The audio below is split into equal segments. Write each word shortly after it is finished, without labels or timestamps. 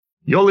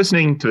You're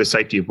listening to the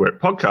Safety of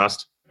Work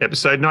podcast,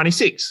 episode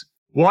 96.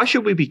 Why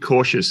should we be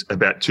cautious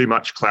about too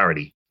much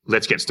clarity?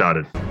 Let's get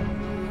started.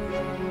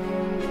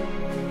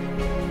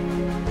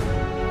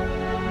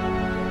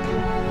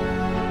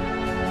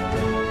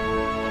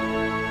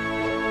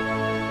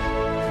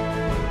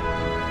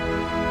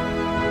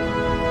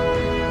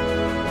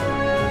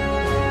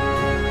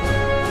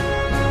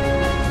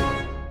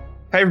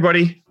 Hey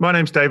everybody, my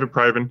name's David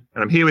Provan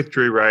and I'm here with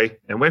Drew Ray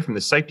and we're from the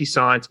Safety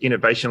Science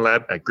Innovation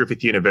Lab at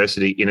Griffith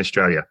University in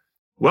Australia.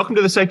 Welcome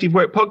to the Safety of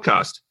Work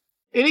podcast.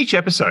 In each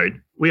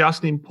episode, we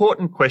ask an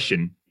important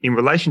question in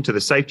relation to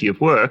the safety of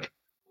work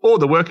or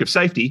the work of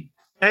safety,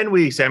 and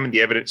we examine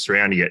the evidence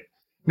surrounding it.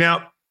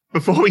 Now,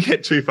 before we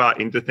get too far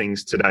into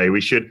things today,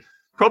 we should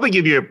probably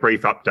give you a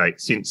brief update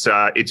since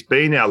it's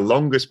been our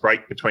longest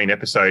break between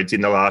episodes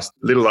in the last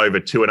little over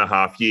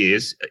 2.5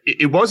 years.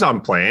 It was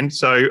unplanned.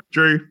 So,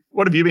 Drew,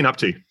 what have you been up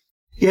to?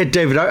 Yeah,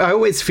 David, I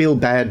always feel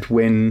bad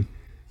when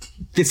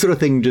this sort of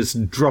thing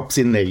just drops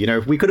in there. You know,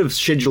 we could have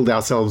scheduled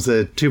ourselves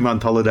a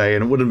 2-month holiday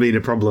and it wouldn't have been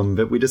a problem,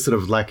 but we just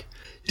sort of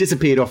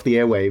disappeared off the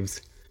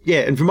airwaves.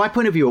 Yeah, and from my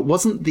point of view, it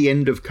wasn't the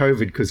end of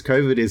COVID because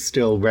COVID is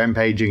still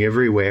rampaging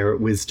everywhere.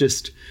 It was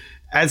just,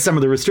 as some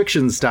of the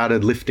restrictions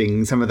started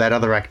lifting, some of that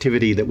other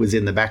activity that was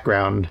in the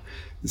background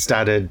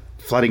started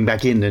flooding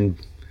back in, and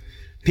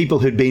people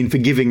who'd been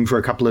forgiving for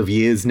a couple of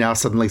years now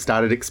suddenly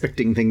started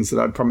expecting things that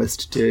I'd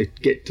promised to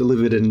get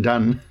delivered and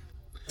done.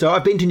 So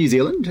I've been to New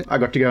Zealand. I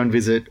got to go and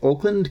visit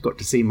Auckland, got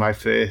to see my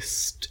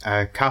first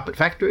carpet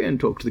factory and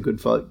talk to the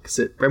good folks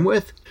at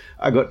Bremworth.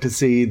 I got to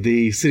see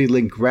the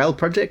CityLink rail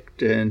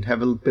project and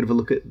have a bit of a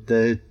look at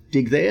the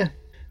dig there.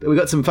 But we've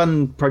got some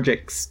fun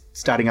projects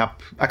starting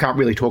up. I can't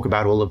really talk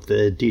about all of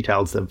the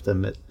details of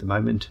them at the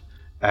moment.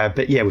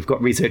 But yeah, we've got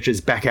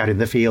researchers back out in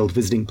the field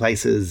visiting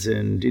places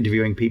and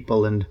interviewing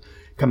people and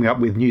coming up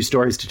with new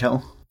stories to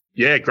tell.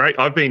 Yeah, great.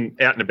 I've been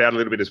out and about a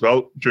little bit as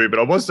well, Drew, but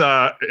I was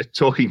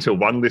talking to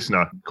one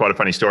listener, quite a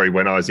funny story,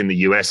 when I was in the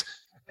US.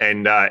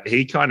 And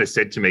he kind of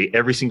said to me,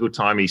 every single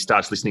time he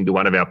starts listening to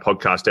one of our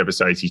podcast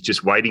episodes, he's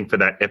just waiting for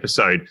that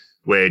episode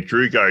where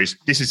Drew goes,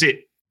 this is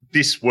it.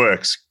 This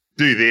works.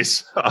 Do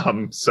this.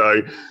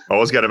 So I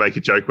was going to make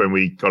a joke when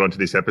we got onto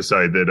this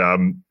episode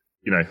that,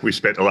 we've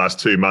spent the last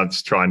 2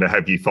 months trying to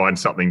have you find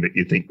something that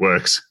you think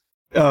works.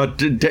 Oh,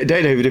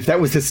 David, if that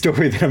was the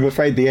story, then I'm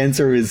afraid the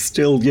answer is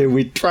still, yeah,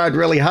 we tried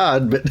really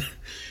hard. But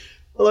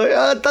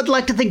I'd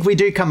like to think we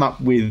do come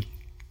up with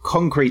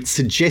concrete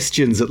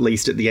suggestions, at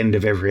least at the end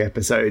of every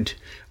episode,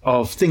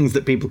 of things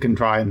that people can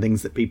try and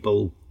things that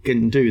people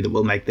can do that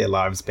will make their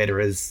lives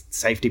better as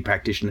safety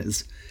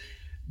practitioners.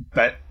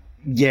 But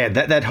yeah,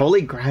 that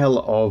holy grail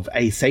of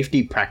a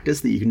safety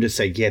practice that you can just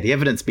say, yeah, the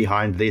evidence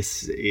behind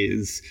this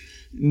is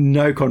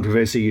no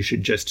controversy, you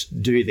should just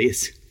do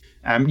this.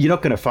 You're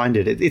not going to find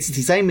it. It's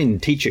the same in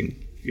teaching.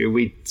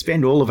 We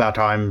spend all of our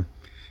time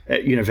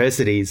at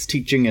universities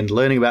teaching and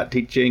learning about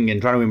teaching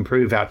and trying to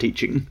improve our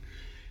teaching.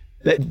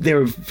 But there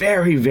are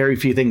very, very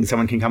few things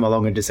someone can come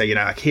along and just say,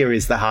 here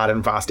is the hard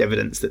and fast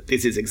evidence that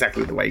this is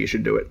exactly the way you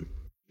should do it.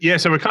 Yeah,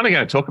 so we're kind of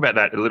going to talk about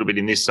that a little bit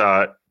in this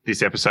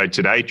episode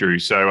today, Drew.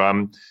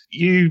 So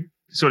you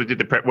sort of did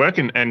the prep work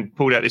and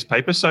pulled out this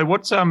paper. So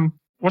what's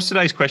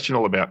today's question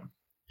all about?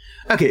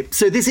 Okay,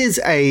 so this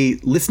is a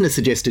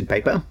listener-suggested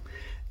paper.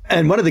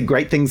 And one of the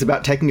great things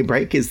about taking a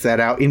break is that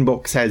our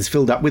inbox has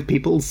filled up with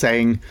people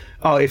saying,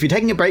 oh, if you're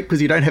taking a break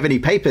because you don't have any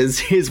papers,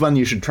 here's one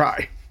you should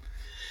try.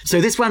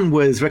 So this one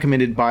was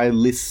recommended by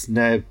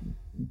listener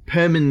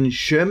Perman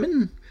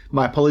Sherman.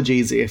 My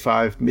apologies if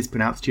I've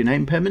mispronounced your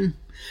name, Perman.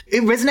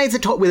 It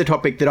resonates with a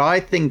topic that I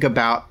think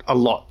about a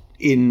lot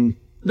in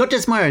not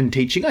just my own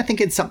teaching. I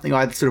think it's something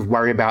I sort of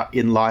worry about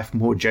in life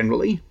more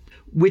generally,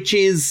 which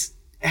is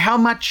how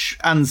much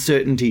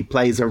uncertainty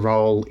plays a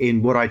role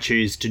in what I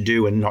choose to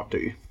do and not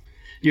do.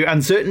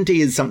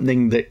 Uncertainty is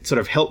something that sort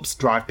of helps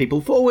drive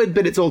people forward,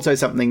 but it's also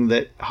something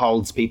that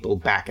holds people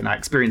back, and I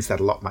experience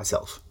that a lot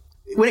myself.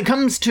 When it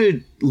comes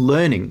to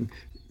learning,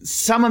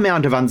 some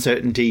amount of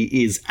uncertainty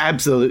is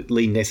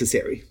absolutely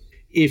necessary.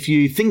 If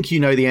you think you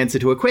know the answer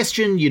to a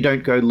question, you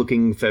don't go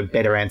looking for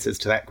better answers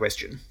to that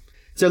question.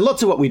 So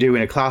lots of what we do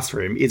in a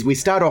classroom is we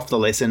start off the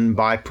lesson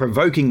by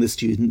provoking the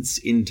students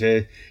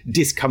into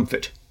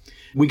discomfort.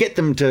 We get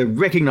them to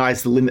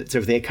recognise the limits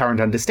of their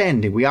current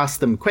understanding. We ask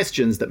them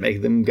questions that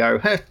make them go,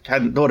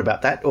 hadn't thought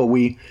about that, or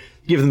we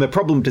give them a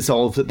problem to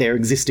solve that their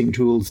existing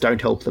tools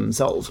don't help them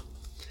solve.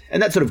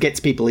 And that sort of gets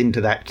people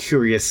into that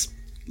curious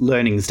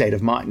learning state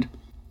of mind.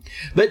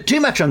 But too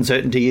much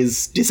uncertainty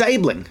is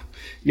disabling.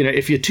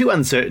 If you're too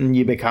uncertain,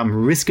 you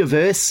become risk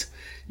averse,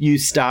 you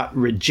start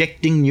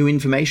rejecting new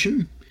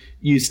information,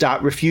 you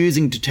start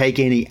refusing to take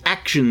any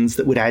actions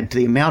that would add to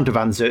the amount of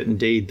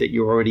uncertainty that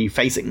you're already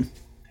facing.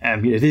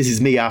 This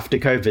is me after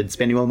COVID,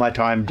 spending all my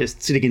time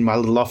just sitting in my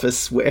little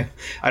office where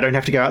I don't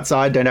have to go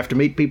outside, don't have to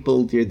meet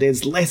people.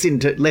 There's less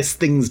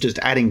things just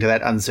adding to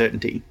that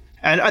uncertainty.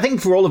 And I think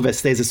for all of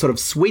us, there's a sort of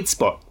sweet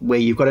spot where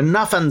you've got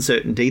enough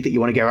uncertainty that you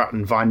want to go out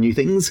and find new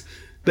things,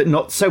 but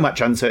not so much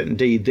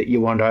uncertainty that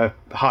you want to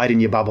hide in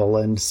your bubble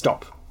and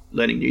stop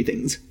learning new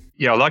things.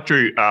 Yeah, I like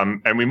Drew.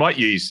 And we might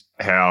use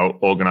how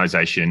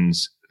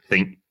organizations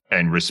think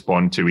and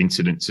respond to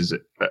incidences,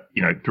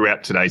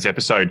 throughout today's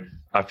episode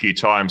a few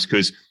times,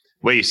 because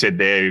where you said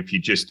there, if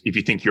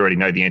you think you already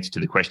know the answer to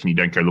the question, you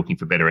don't go looking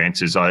for better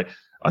answers. I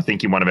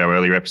think in one of our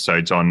earlier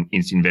episodes on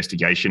incident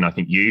investigation, I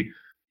think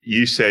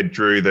you said,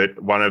 Drew,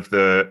 that one of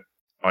the,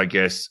 I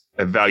guess,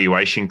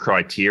 evaluation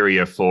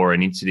criteria for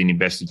an incident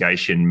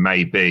investigation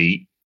may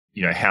be,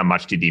 how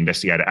much did the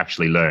investigator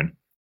actually learn,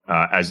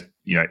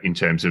 in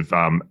terms of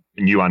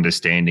new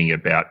understanding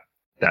about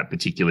that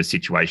particular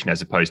situation,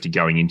 as opposed to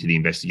going into the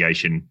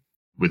investigation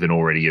with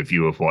already a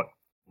view of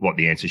what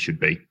the answer should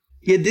be.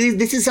 Yeah,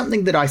 this is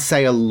something that I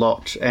say a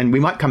lot, and we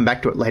might come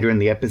back to it later in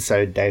the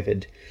episode,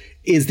 David,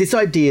 is this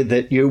idea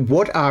that,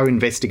 what are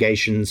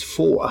investigations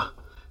for?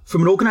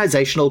 From an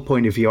organizational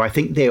point of view, I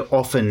think they're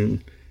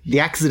often, the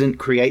accident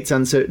creates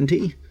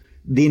uncertainty.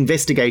 The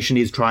investigation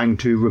is trying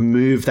to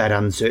remove that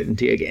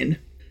uncertainty again.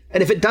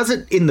 And if it does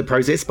it in the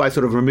process by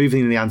sort of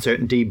removing the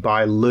uncertainty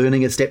by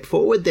learning a step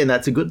forward, then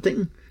that's a good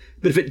thing.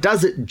 But if it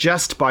does it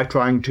just by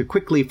trying to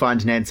quickly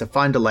find an answer,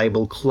 find a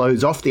label,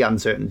 close off the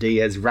uncertainty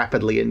as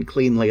rapidly and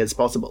cleanly as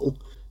possible,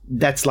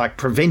 that's like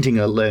preventing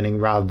a learning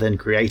rather than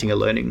creating a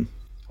learning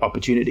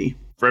opportunity.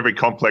 For every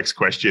complex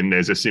question,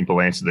 there's a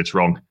simple answer that's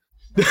wrong.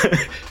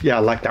 Yeah, I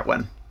like that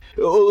one.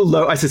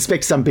 Although I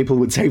suspect some people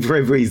would say for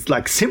every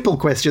simple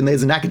question,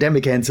 there's an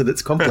academic answer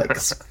that's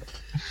complex.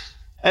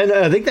 And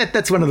I think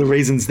that's one of the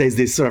reasons there's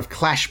this sort of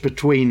clash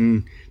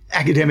between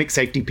academic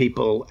safety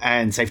people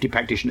and safety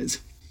practitioners.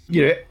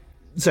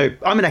 So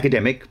I'm an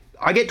academic.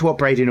 I get to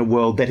operate in a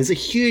world that has a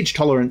huge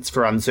tolerance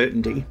for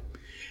uncertainty.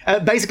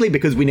 Basically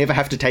because we never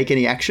have to take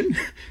any action.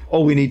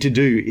 All we need to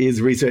do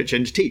is research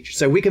and teach.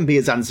 So we can be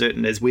as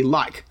uncertain as we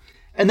like.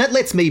 And that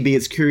lets me be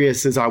as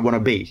curious as I want to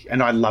be.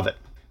 And I love it.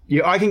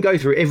 I can go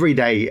through every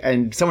day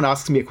and someone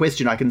asks me a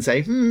question, I can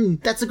say,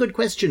 that's a good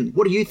question.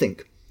 What do you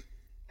think?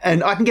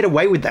 And I can get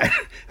away with that.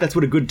 That's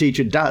what a good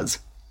teacher does.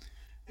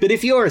 But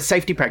if you're a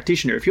safety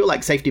practitioner, if you're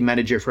like safety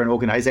manager for an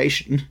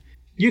organization,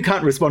 you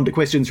can't respond to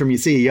questions from your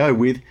CEO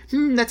with,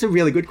 that's a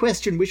really good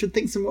question. We should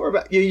think some more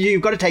about you.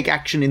 You've got to take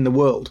action in the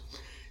world.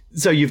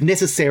 So you've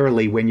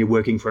necessarily, when you're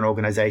working for an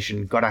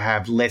organization, got to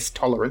have less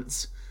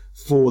tolerance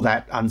for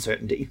that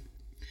uncertainty.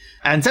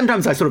 And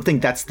sometimes I sort of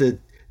think that's the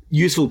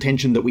useful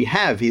tension that we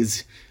have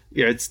is,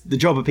 it's the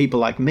job of people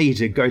like me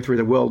to go through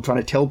the world trying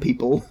to tell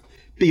people,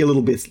 be a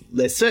little bit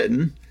less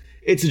certain.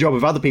 It's the job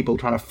of other people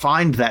trying to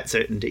find that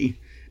certainty.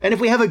 And if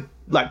we have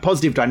a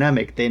positive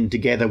dynamic, then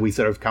together we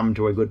sort of come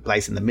to a good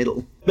place in the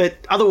middle.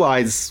 But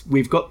otherwise,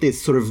 we've got this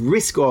sort of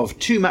risk of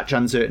too much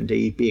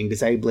uncertainty being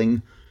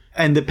disabling.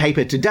 And the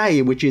paper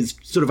today, which is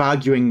sort of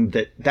arguing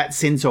that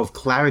sense of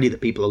clarity that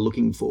people are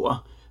looking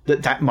for,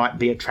 that might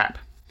be a trap.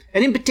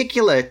 And in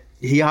particular,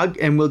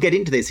 and we'll get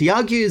into this, he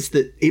argues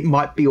that it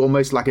might be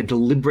almost like a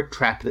deliberate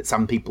trap that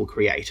some people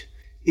create,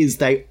 is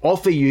they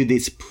offer you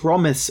this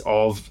promise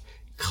of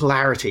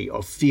clarity,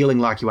 of feeling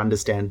like you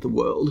understand the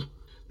world,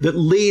 that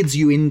leads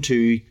you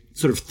into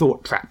sort of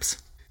thought traps.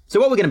 So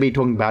what we're going to be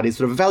talking about is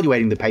sort of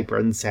evaluating the paper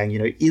and saying,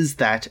 is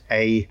that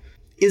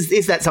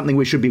something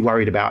we should be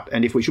worried about?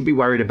 And if we should be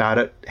worried about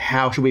it,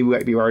 how should we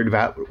be worried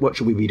about it? What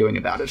should we be doing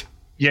about it?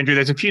 Yeah, Andrew,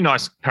 there's a few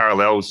nice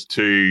parallels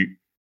to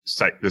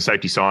the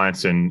safety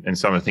science and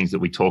some of the things that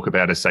we talk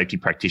about as safety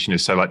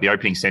practitioners. So the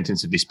opening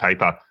sentence of this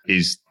paper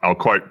is, I'll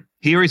quote,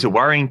 "Here is a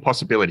worrying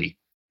possibility.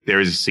 There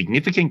is a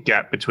significant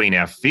gap between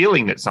our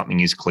feeling that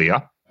something is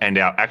clear and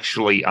our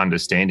actually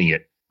understanding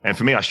it." And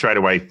for me, I straight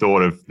away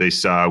thought of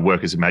this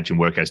work as imagined,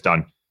 work as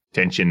done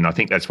tension. And I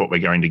think that's what we're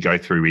going to go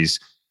through is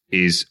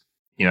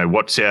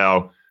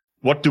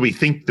what do we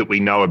think that we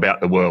know about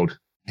the world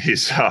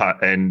is,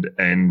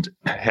 and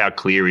how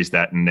clear is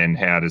that? And then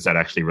how does that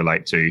actually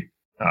relate to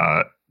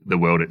the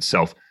world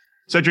itself?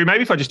 So Drew,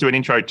 maybe if I just do an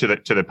intro to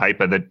the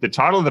paper. The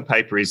title of the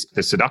paper is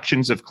The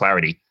Seductions of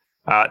Clarity.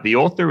 The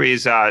author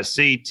is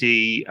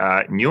C.T.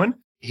 Nguyen.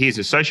 He is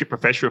Associate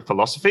Professor of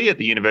Philosophy at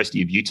the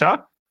University of Utah.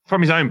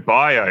 From his own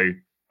bio,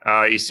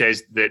 he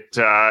says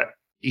that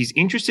he's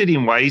interested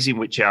in ways in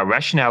which our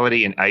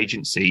rationality and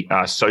agency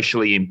are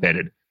socially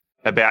embedded,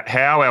 about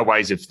how our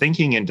ways of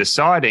thinking and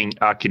deciding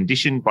are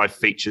conditioned by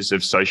features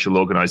of social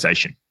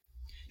organization.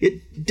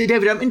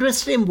 David, I'm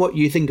interested in what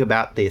you think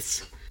about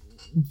this.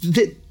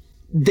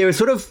 There is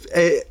sort of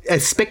a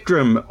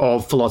spectrum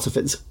of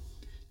philosophers.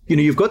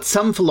 You've got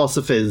some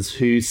philosophers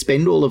who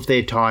spend all of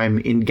their time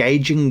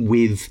engaging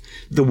with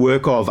the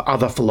work of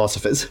other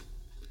philosophers.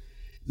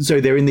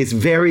 So they're in this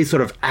very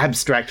sort of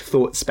abstract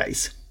thought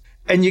space.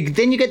 And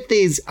then you get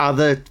these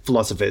other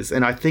philosophers,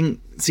 and I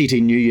think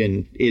C.T.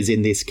 Nguyen is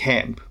in this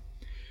camp,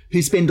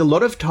 who spend a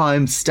lot of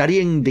time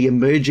studying the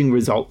emerging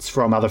results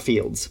from other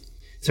fields.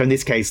 So in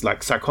this case,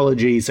 like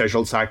psychology,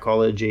 social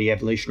psychology,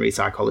 evolutionary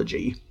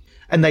psychology.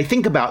 And they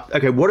think about,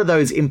 okay, what are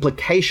those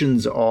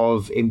implications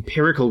of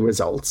empirical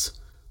results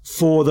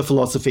for the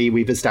philosophy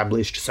we've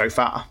established so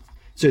far?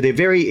 So they're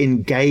very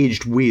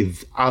engaged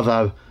with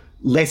other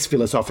less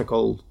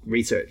philosophical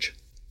research.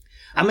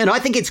 And I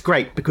think it's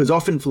great because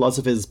often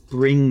philosophers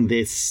bring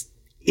this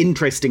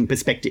interesting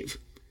perspective.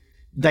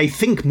 they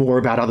think more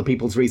about other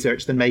people's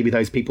research than maybe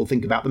those people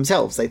think about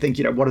themselves. They think,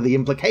 what are the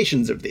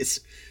implications of this?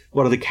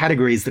 What are the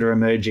categories that are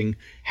emerging?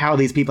 How are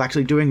these people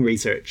actually doing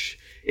research?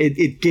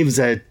 It gives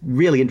a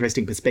really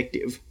interesting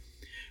perspective.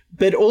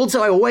 But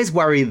also I always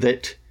worry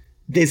that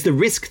there's the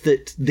risk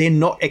that they're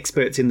not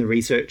experts in the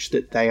research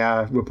that they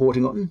are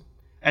reporting on.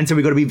 And so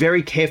we've got to be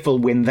very careful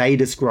when they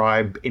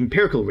describe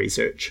empirical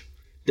research.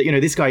 That,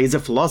 this guy is a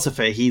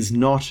philosopher, he's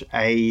not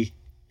a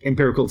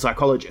empirical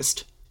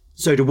psychologist.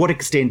 So to what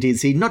extent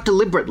is he, not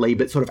deliberately,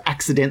 but sort of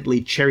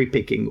accidentally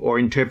cherry-picking or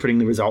interpreting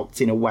the results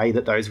in a way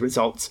that those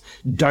results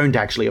don't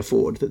actually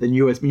afford, that the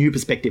new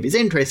perspective is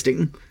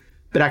interesting,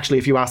 but actually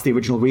if you ask the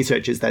original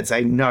researchers, they'd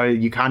say, no,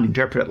 you can't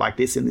interpret it like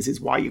this, and this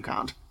is why you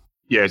can't.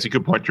 Yeah, it's a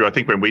good point, Drew. I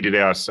think when we did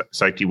our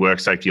safety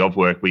of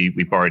work, we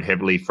borrowed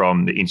heavily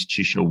from the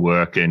institutional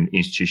work and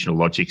institutional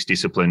logics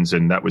disciplines,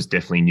 and that was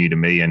definitely new to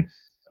me. And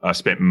I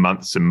spent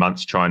months and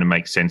months trying to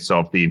make sense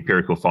of the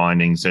empirical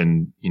findings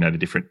and, the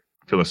different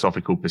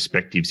philosophical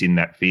perspectives in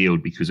that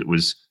field, because it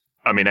was,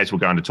 as we're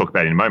going to talk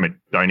about in a moment,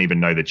 don't even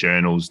know the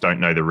journals,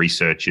 don't know the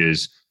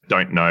researchers,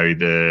 don't know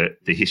the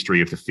history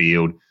of the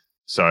field.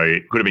 So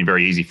it could have been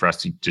very easy for us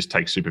to just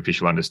take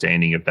superficial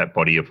understanding of that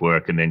body of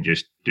work and then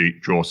just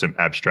draw some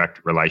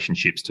abstract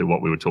relationships to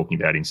what we were talking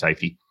about in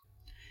safety.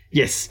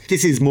 Yes,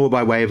 this is more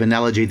by way of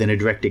analogy than a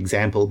direct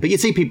example, but you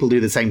see people do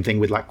the same thing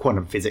with like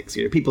quantum physics.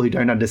 People who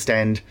don't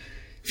understand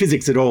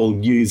physics at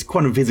all use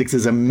quantum physics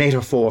as a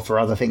metaphor for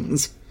other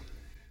things,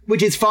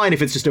 which is fine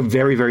if it's just a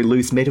very, very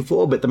loose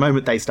metaphor, but the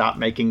moment they start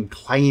making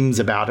claims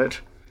about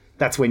it,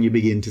 that's when you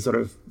begin to sort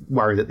of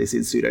worry that this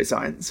is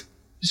pseudoscience.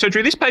 So,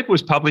 Drew, this paper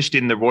was published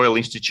in the Royal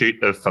Institute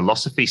of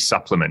Philosophy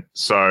supplement.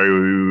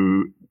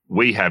 So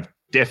we have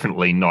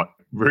definitely not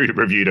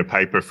reviewed a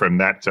paper from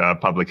that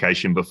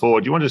publication before.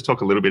 Do you want to just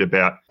talk a little bit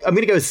about... I'm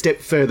going to go a step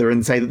further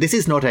and say that this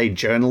is not a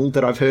journal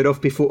that I've heard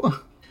of before.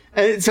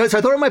 So I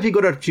thought it might be a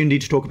good opportunity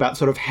to talk about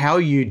sort of how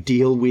you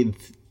deal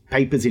with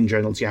papers in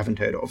journals you haven't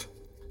heard of.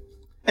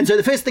 And so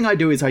the first thing I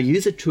do is I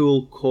use a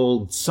tool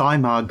called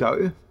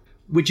SciMarGo,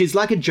 which is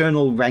like a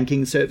journal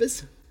ranking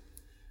service.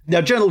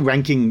 Now, journal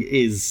ranking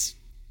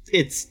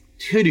it's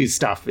hoodoo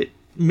stuff. It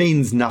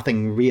means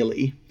nothing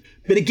really.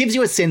 But it gives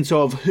you a sense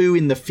of who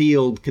in the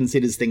field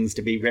considers things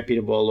to be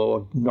reputable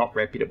or not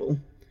reputable.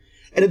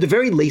 And at the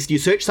very least, you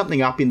search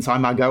something up in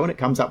SciMarGo and it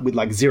comes up with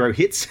like 0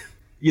 hits.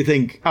 You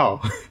think,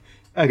 oh,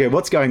 okay,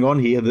 what's going on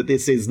here that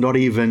this is not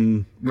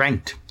even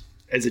ranked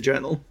as a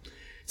journal?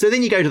 So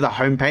then you go to the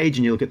homepage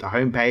and you look at the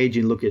homepage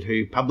and look at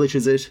who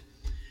publishes it.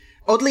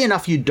 Oddly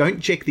enough, you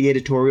don't check the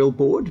editorial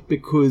board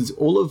because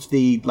all of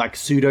the like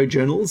pseudo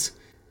journals,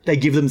 they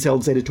give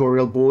themselves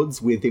editorial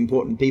boards with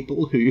important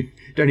people who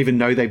don't even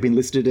know they've been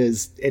listed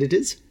as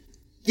editors.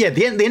 Yeah,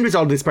 the end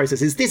result of this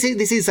process is this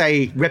is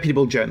a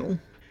reputable journal.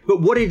 But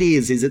what it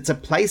is it's a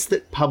place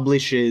that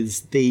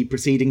publishes the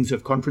proceedings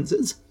of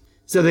conferences.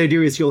 So the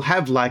idea is you'll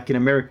have like an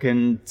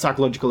American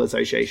Psychological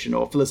Association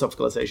or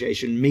Philosophical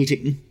Association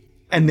meeting.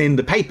 And then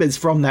the papers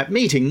from that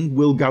meeting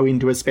will go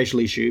into a special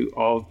issue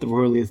of the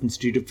Royal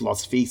Institute of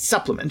Philosophy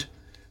supplement,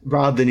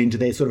 rather than into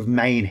their sort of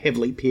main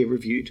heavily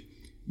peer-reviewed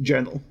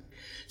journal.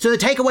 So the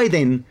takeaway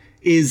then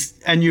is,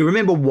 and you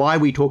remember why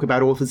we talk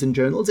about authors and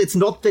journals, it's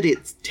not that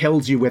it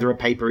tells you whether a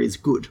paper is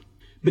good,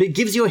 but it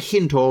gives you a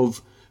hint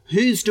of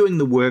who's doing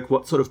the work,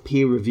 what sort of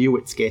peer review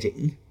it's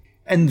getting,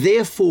 and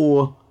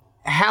therefore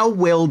how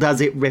well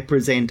does it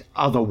represent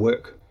other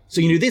work. So,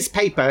 this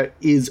paper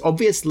is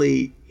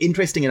obviously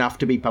interesting enough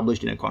to be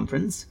published in a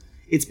conference.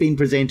 It's been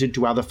presented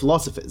to other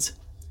philosophers,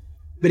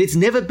 but it's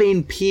never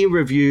been peer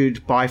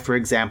reviewed by, for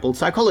example,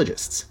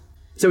 psychologists.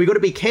 So we've got to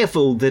be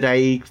careful that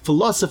a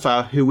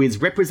philosopher who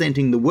is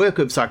representing the work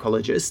of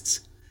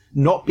psychologists,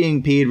 not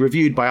being peer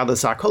reviewed by other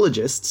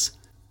psychologists,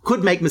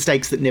 could make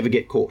mistakes that never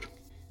get caught.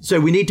 So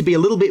we need to be a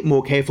little bit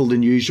more careful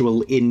than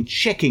usual in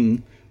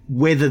checking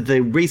whether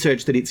the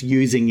research that it's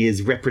using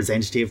is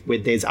representative,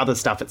 whether there's other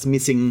stuff it's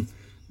missing,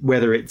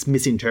 whether it's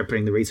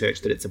misinterpreting the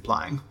research that it's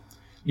applying.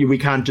 We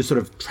can't just sort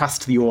of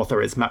trust the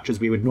author as much as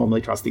we would normally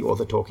trust the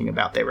author talking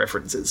about their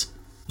references.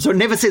 So it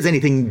never says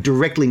anything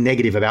directly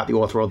negative about the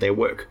author or their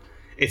work.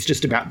 It's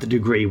just about the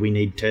degree we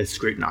need to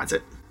scrutinise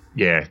it.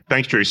 Yeah,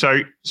 thanks, Drew.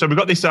 So we've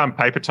got this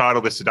paper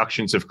titled The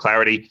Seductions of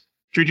Clarity.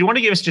 Drew, do you want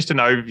to give us just an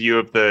overview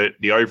of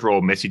the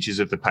overall messages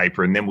of the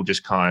paper, and then we'll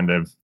just kind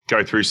of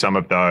go through some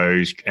of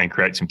those and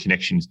create some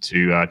connections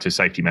to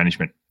safety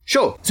management?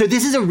 Sure. So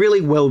this is a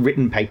really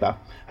well-written paper.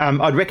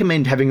 I'd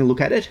recommend having a look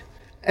at it.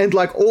 And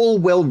like all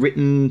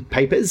well-written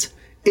papers,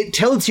 it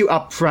tells you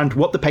up front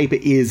what the paper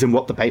is and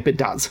what the paper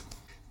does.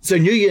 So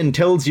Nguyen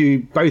tells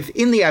you both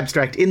in the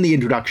abstract, in the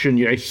introduction,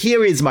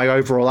 here is my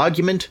overall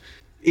argument.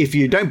 If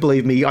you don't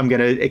believe me, I'm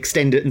going to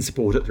extend it and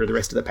support it through the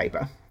rest of the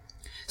paper.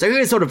 So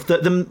here's sort of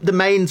the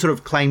main sort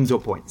of claims or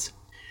points.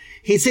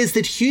 He says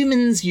that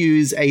humans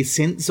use a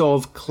sense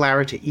of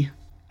clarity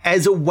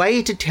as a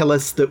way to tell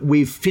us that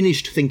we've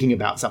finished thinking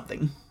about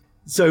something.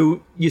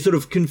 So you're sort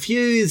of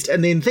confused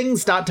and then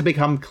things start to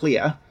become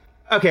clear.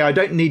 Okay, I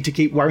don't need to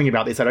keep worrying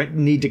about this. I don't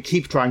need to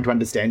keep trying to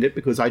understand it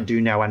because I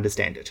do now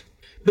understand it.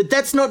 But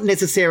that's not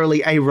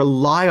necessarily a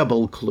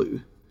reliable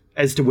clue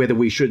as to whether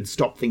we should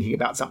stop thinking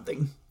about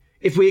something.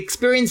 If we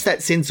experience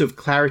that sense of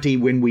clarity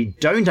when we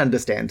don't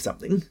understand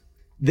something,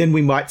 then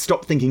we might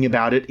stop thinking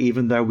about it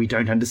even though we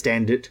don't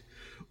understand it.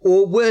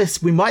 Or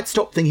worse, we might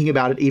stop thinking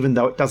about it even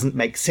though it doesn't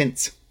make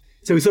sense.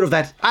 So we sort of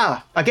that,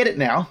 I get it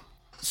now,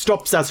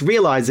 stops us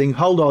realizing,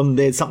 hold on,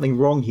 there's something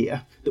wrong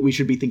here that we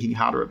should be thinking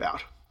harder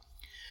about.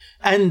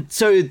 And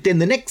so then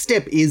the next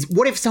step is,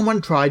 what if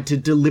someone tried to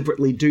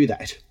deliberately do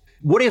that?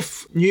 What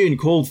if Nguyen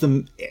calls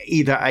them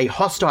either a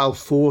hostile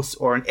force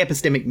or an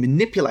epistemic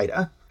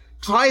manipulator,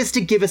 tries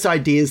to give us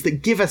ideas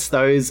that give us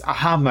those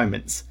aha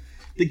moments,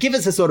 that give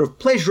us a sort of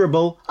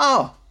pleasurable,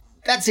 oh,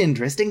 that's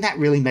interesting, that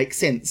really makes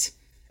sense.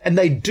 And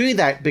they do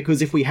that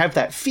because if we have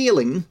that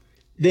feeling,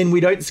 then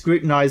we don't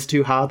scrutinize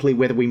too hardly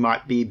whether we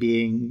might be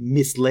being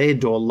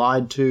misled or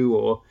lied to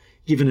or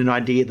given an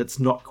idea that's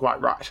not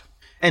quite right.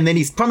 And then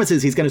he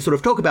promises he's going to sort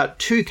of talk about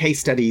 2 case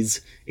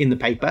studies in the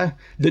paper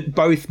that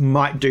both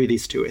might do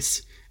this to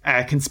us.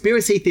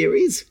 Conspiracy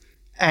theories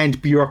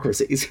and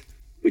bureaucracies,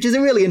 which is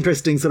a really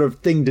interesting sort of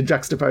thing to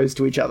juxtapose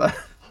to each other.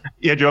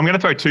 Yeah, Drew, I'm going to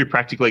throw 2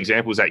 practical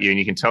examples at you and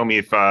you can tell me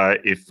if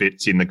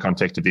it's in the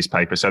context of this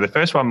paper. So the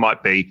first one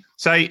might be,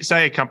 say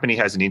a company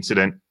has an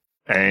incident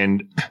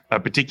and a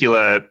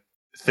particular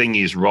thing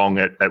is wrong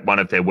at one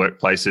of their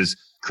workplaces,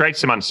 creates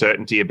some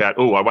uncertainty about,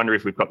 I wonder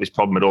if we've got this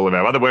problem at all of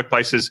our other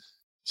workplaces.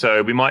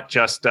 So we might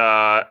just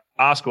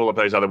ask all of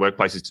those other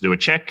workplaces to do a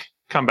check,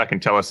 come back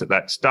and tell us that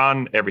that's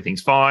done,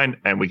 everything's fine,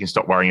 and we can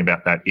stop worrying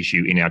about that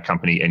issue in our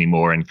company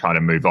anymore and kind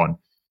of move on.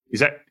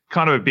 Is that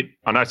kind of a bit,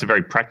 I know it's a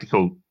very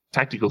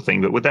tactical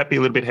thing, but would that be a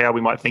little bit how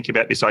we might think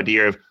about this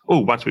idea of,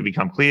 once we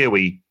become clear,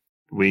 we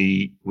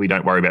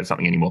don't worry about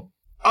something anymore?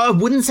 I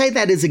wouldn't say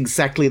that is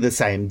exactly the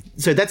same.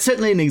 So that's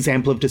certainly an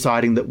example of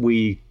deciding that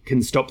we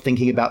can stop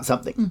thinking about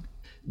something.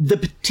 The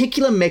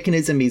particular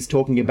mechanism he's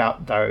talking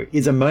about, though,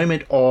 is a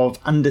moment of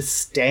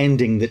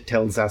understanding that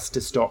tells us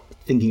to stop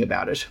thinking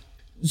about it.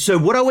 So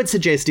what I would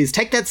suggest is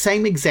take that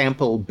same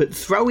example, but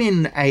throw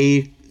in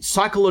a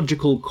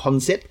psychological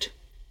concept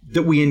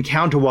that we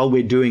encounter while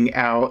we're doing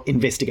our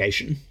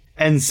investigation.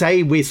 And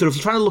say we're sort of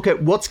trying to look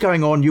at what's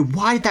going on,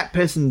 why did that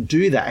person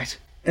do that?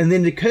 And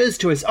then it occurs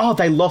to us,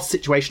 they lost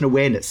situation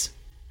awareness.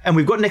 And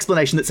we've got an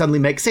explanation that suddenly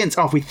makes sense.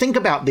 If we think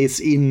about this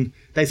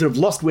they sort of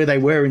lost where they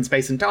were in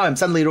space and time,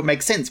 suddenly it'll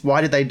make sense.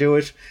 Why did they do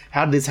it?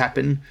 How did this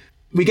happen?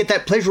 We get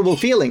that pleasurable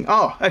feeling.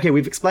 Okay,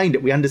 we've explained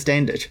it. We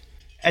understand it.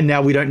 And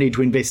now we don't need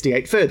to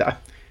investigate further.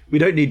 We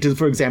don't need to,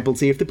 for example,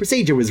 see if the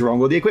procedure was wrong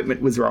or the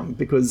equipment was wrong,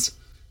 because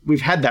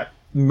we've had that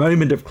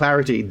moment of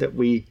clarity that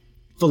we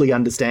fully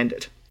understand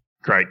it.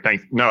 Great,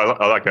 thanks. No,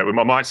 I like that.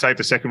 I might save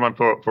the second one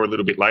for a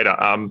little bit later.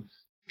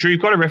 Drew,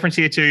 you've got a reference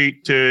here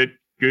to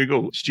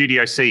Google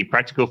Studio C,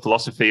 Practical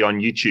Philosophy on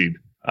YouTube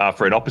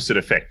for an opposite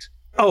effect.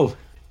 Oh,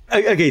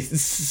 okay.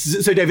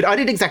 So, David, I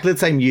did exactly the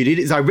same you did.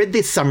 Is I read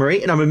this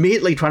summary and I'm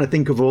immediately trying to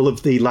think of all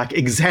of the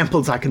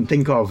examples I can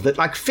think of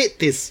that fit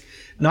this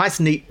nice,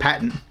 neat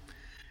pattern.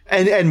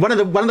 And one of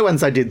the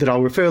ones I did that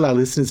I'll refer our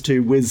listeners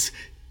to was,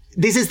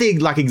 this is the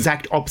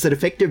exact opposite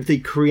effect of the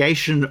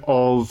creation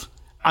of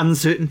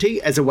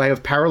uncertainty as a way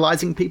of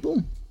paralyzing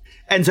people.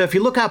 And so if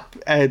you look up,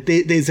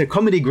 there's a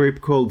comedy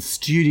group called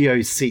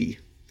Studio C.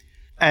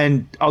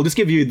 And I'll just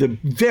give you the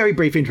very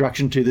brief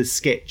introduction to this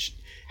sketch.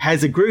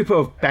 Has a group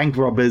of bank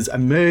robbers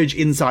emerge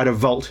inside a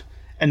vault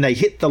and they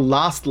hit the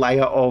last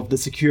layer of the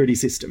security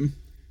system,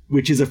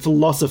 which is a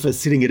philosopher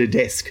sitting at a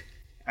desk.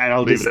 And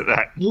I'll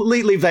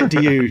leave that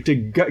to you to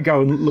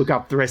go and look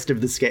up the rest of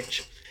the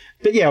sketch.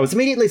 But yeah, I was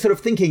immediately sort of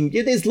thinking,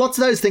 there's lots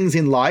of those things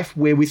in life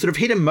where we sort of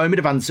hit a moment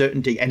of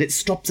uncertainty and it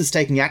stops us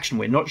taking action.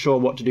 We're not sure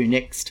what to do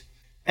next.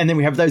 And then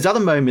we have those other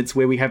moments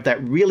where we have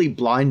that really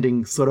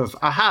blinding sort of,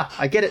 aha,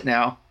 I get it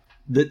now.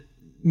 That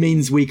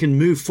means we can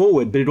move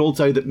forward, but it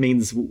also that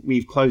means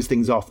we've closed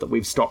things off, that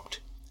we've stopped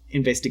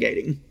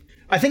investigating.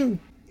 I think,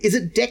 is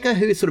it Decker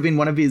who sort of in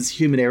one of his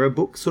human error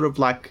books, sort of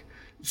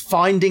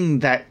finding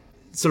that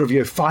sort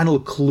of final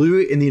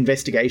clue in the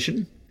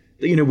investigation?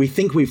 We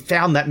think we've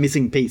found that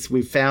missing piece.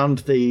 We've found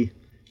the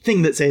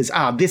thing that says,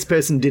 this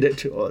person did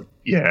it.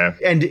 Yeah.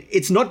 And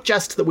it's not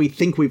just that we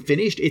think we've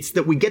finished, it's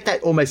that we get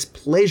that almost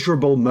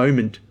pleasurable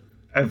moment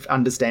of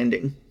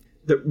understanding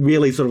that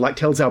really sort of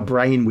tells our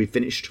brain we've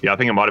finished. Yeah, I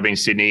think it might have been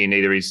Sydney in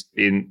either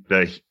in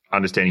the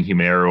Understanding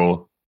Human Error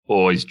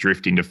or his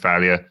Drift into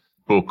Failure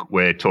book,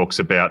 where it talks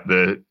about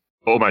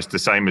almost the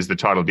same as the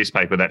title of this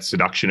paper, that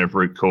seduction of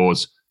root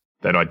cause,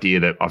 that idea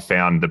that I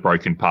found the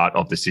broken part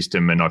of the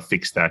system and I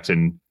fixed that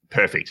and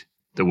perfect.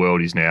 The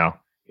world is now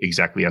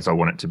exactly as I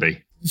want it to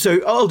be. So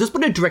I'll just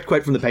put a direct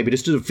quote from the paper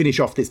just to finish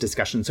off this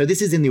discussion. So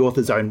this is in the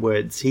author's own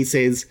words. He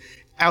says,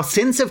 "Our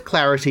sense of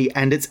clarity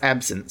and its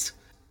absence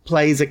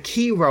plays a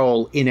key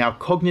role in our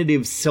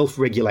cognitive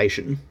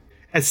self-regulation.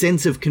 A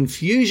sense of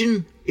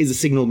confusion is a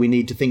signal we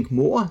need to think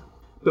more,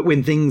 but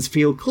when things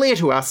feel clear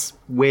to us,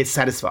 we're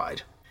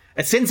satisfied.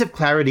 A sense of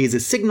clarity is a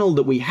signal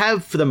that we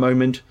have, for the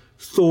moment,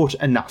 thought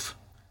enough."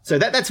 So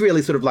that's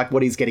really sort of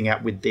what he's getting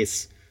at with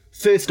this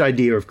first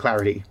idea of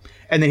clarity.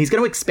 And then he's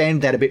going to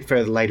expand that a bit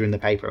further later in the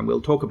paper, and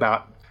we'll talk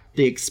about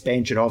the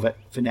expansion of it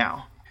for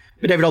now.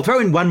 But David, I'll throw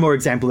in one more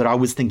example that I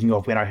was thinking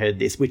of when I heard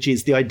this, which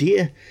is the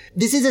idea.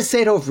 This is a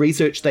set of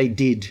research they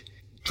did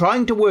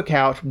trying to work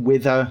out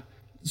whether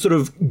sort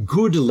of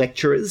good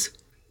lecturers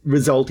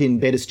result in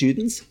better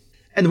students.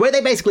 And the way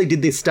they basically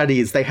did this study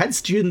is they had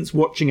students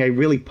watching a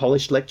really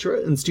polished lecturer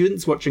and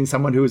students watching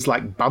someone who was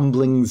like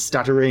bumbling,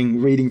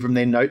 stuttering, reading from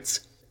their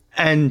notes.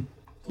 And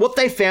what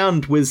they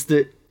found was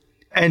that,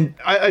 and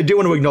I do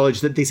want to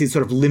acknowledge that this is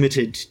sort of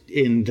limited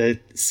in the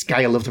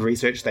scale of the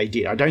research they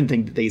did. I don't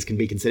think that these can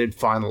be considered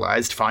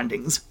finalized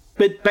findings.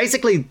 But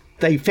basically,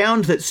 they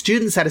found that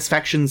student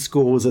satisfaction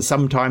scores are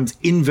sometimes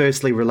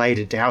inversely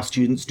related to how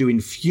students do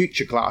in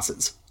future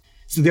classes.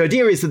 So the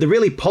idea is that the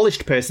really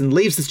polished person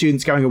leaves the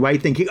students going away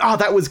thinking, oh,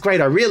 that was great,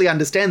 I really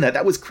understand that,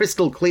 that was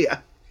crystal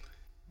clear.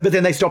 But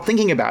then they stop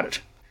thinking about it.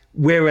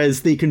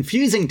 Whereas the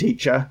confusing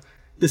teacher,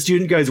 the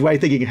student goes away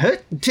thinking,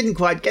 didn't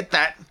quite get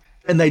that.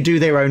 And they do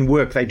their own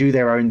work, they do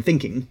their own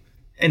thinking,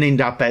 and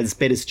end up as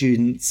better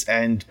students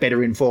and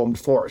better informed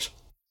for it.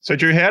 So,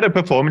 Drew, how do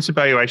performance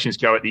evaluations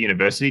go at the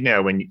university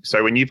now? When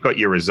you've got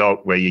your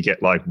result where you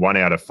get like 1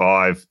 out of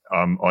 5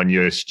 on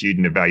your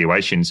student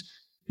evaluations,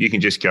 you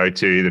can just go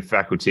to the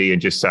faculty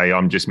and just say,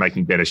 I'm just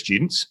making better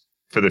students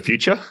for the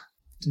future?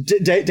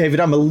 David,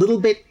 I'm a little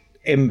bit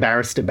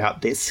embarrassed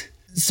about this.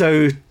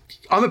 So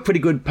I'm a pretty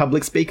good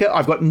public speaker.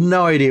 I've got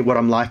no idea what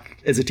I'm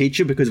like as a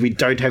teacher because we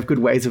don't have good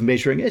ways of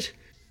measuring it.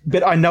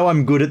 But I know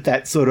I'm good at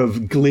that sort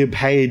of glib,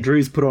 hey,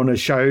 Drew's put on a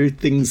show,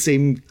 things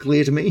seem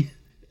clear to me.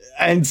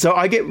 And so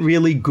I get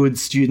really good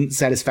student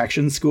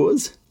satisfaction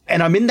scores.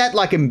 And I'm in that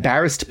like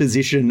embarrassed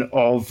position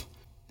of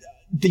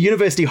the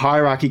university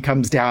hierarchy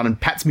comes down and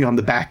pats me on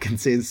the back and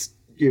says,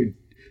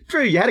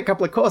 Drew, you had a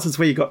couple of courses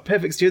where you got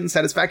perfect student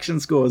satisfaction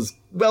scores.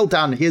 Well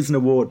done, here's an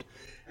award.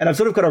 And I've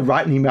sort of got to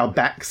write an email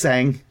back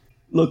saying,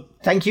 look,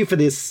 thank you for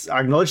this. I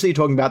acknowledge that you're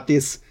talking about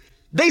this.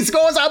 These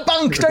scores are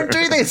bunk, don't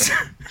do this.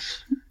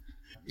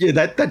 Yeah,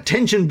 that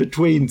tension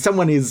between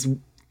someone is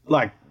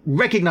like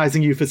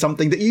recognizing you for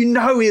something that you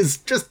know is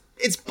just,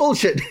 it's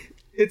bullshit.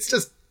 It's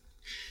just,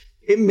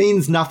 it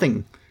means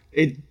nothing.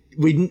 I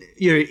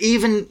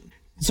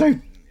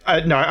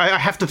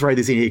have to throw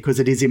this in here because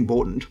it is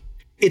important.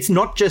 It's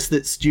not just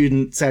that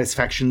student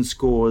satisfaction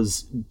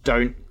scores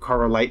don't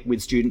correlate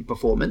with student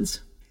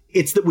performance.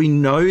 It's that we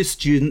know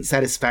student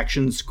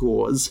satisfaction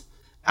scores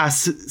are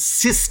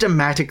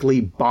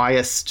systematically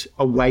biased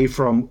away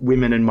from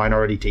women and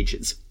minority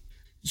teachers.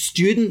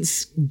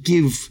 Students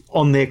give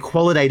on their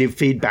qualitative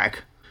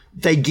feedback,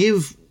 they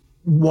give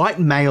white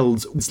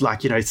males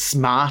like,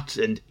 smart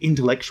and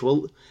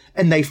intellectual,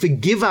 and they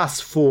forgive us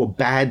for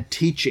bad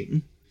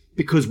teaching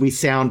because we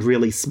sound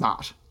really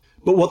smart.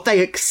 But what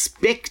they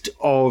expect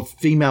of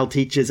female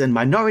teachers and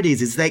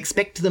minorities is they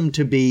expect them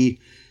to be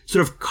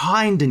sort of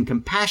kind and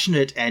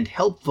compassionate and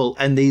helpful,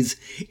 and these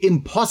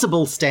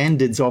impossible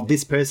standards of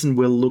this person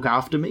will look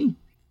after me,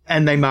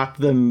 and they mark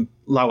them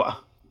lower.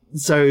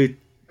 So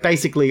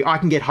basically, I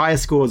can get higher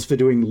scores for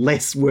doing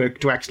less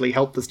work to actually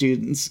help the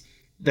students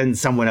than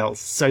someone else.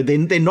 So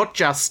then they're not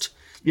just,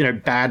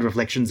 bad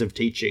reflections of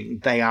teaching.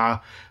 They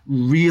are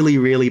really,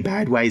 really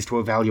bad ways to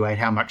evaluate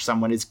how much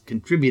someone is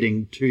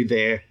contributing to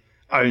their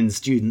own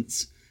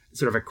students,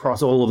 sort of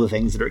across all of the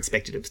things that are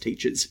expected of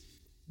teachers.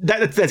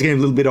 That's getting a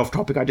little bit off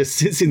topic.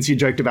 Since you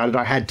joked about it,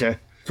 I had to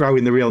throw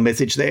in the real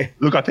message there.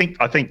 Look, I think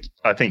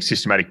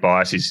systematic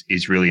bias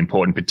is really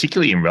important,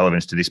 particularly in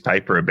relevance to this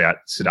paper about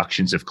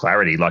seductions of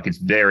clarity. Like, it's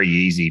very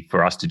easy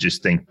for us to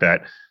just think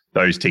that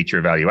those teacher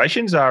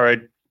evaluations are a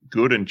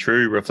good and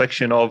true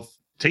reflection of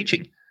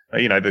teaching,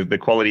 the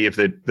quality of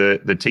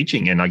the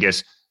teaching. And I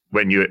guess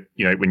when you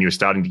were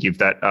starting to give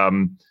that,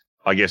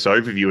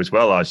 overview as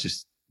well, I was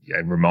just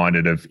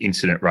reminded of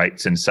incident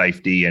rates and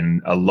safety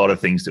and a lot of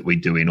things that we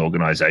do in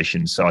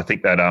organizations. So I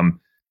think that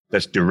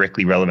that's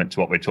directly relevant to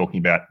what we're talking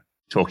about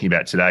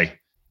today.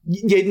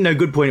 Yeah, no,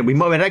 good point. We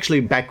might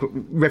actually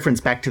reference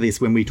back to this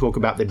when we talk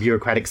about the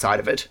bureaucratic side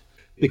of it,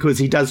 because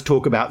he does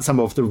talk about some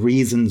of the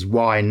reasons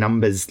why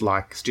numbers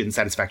like student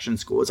satisfaction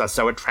scores are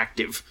so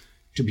attractive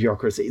to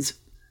bureaucracies.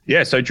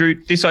 Yeah, so Drew,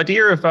 this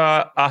idea of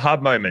aha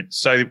moment.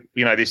 So,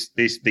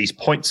 these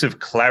points of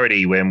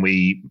clarity when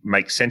we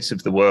make sense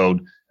of the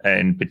world,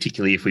 and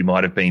particularly if we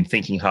might have been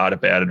thinking hard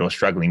about it or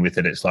struggling with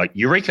it, it's like,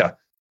 eureka,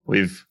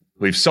 we've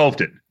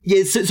solved it.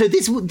 Yeah, so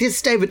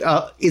this David,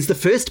 is the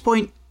first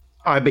point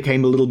I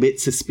became a little bit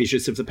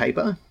suspicious of the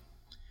paper.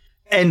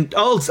 And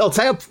I'll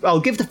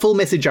give the full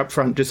message up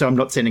front just so I'm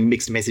not sending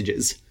mixed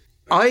messages.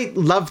 I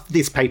loved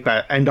this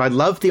paper and I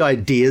love the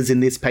ideas in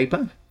this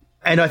paper.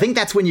 And I think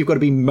that's when you've got to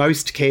be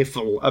most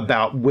careful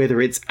about whether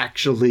it's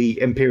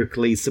actually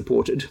empirically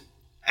supported.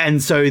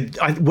 And so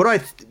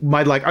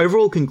my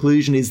overall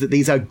conclusion is that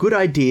these are good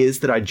ideas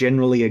that I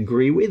generally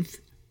agree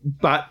with,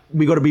 but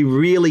we got to be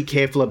really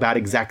careful about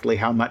exactly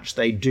how much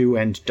they do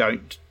and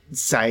don't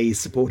say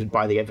supported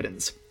by the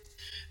evidence.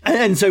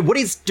 And so what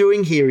he's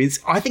doing here is,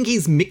 I think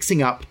he's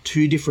mixing up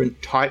two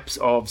different types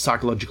of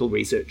psychological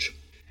research.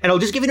 And I'll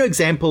just give you an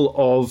example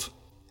of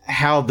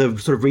how the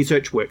sort of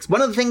research works.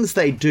 One of the things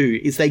they do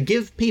is they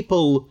give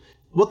people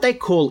what they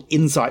call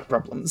insight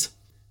problems.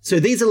 So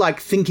these are like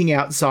thinking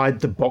outside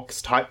the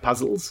box type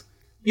puzzles.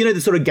 You know,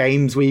 the sort of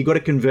games where you've got to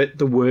convert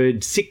the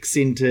word 6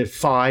 into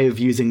 5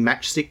 using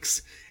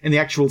matchsticks, and the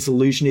actual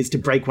solution is to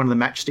break one of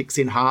the matchsticks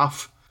in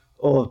half,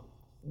 or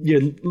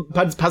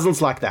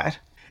puzzles like that.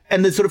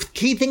 And the sort of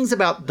key things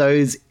about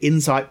those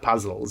insight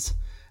puzzles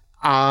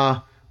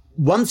are,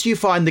 once you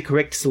find the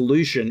correct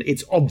solution,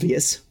 it's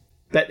obvious.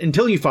 But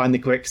until you find the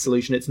correct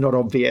solution, it's not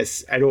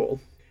obvious at all.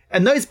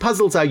 And those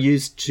puzzles are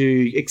used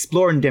to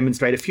explore and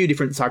demonstrate a few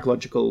different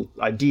psychological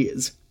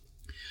ideas.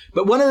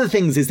 But one of the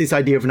things is this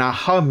idea of an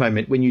aha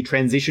moment when you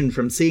transition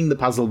from seeing the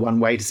puzzle one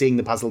way to seeing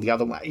the puzzle the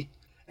other way.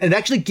 And it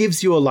actually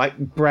gives your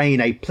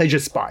brain a pleasure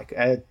spike,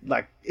 a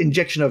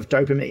injection of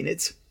dopamine.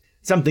 It's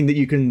something that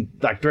you can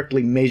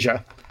directly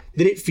measure,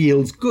 that it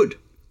feels good.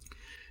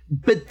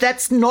 But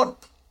that's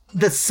not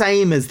the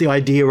same as the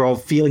idea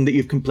of feeling that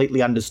you've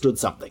completely understood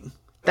something.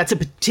 That's a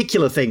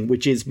particular thing,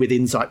 which is with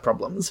insight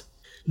problems.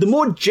 The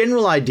more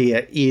general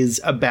idea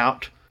is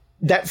about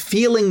that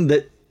feeling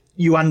that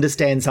you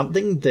understand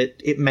something,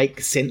 that it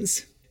makes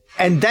sense.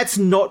 And that's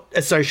not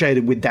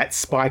associated with that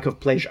spike of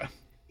pleasure.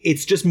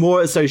 It's just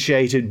more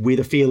associated with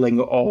a feeling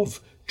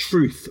of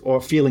truth or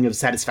a feeling of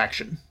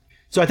satisfaction.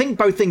 So I think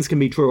both things can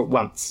be true at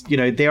once. You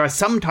know, there are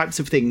some types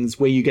of things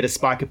where you get a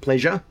spike of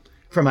pleasure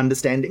from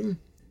understanding,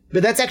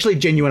 but that's actually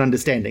genuine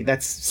understanding.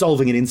 That's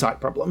solving an insight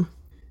problem.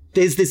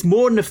 There's this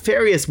more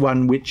nefarious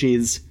one, which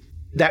is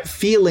that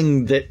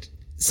feeling that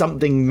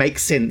something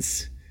makes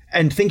sense,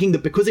 and thinking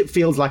that because it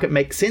feels like it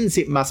makes sense,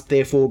 it must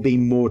therefore be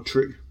more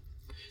true.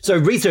 So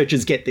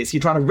researchers get this.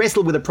 You're trying to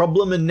wrestle with a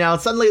problem, and now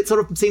suddenly it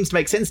sort of seems to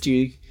make sense to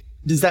you.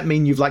 Does that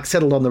mean you've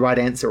settled on the right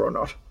answer or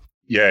not?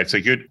 Yeah, it's a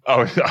good...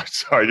 Oh,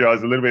 sorry, I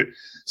was a little bit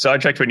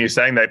sidetracked when you're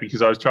saying that,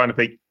 because I was trying to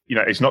think,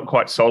 it's not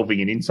quite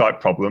solving an insight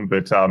problem,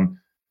 but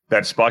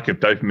that spike of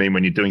dopamine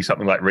when you're doing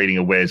something like reading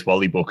a Where's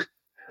Wally book,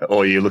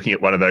 or you're looking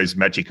at one of those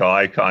magic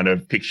eye kind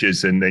of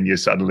pictures, and then you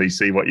suddenly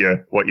see what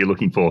you're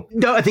looking for.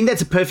 No, I think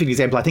that's a perfect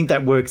example. I think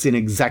that works in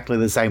exactly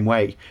the same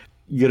way.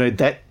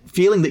 That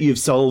feeling that you've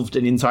solved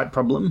an insight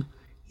problem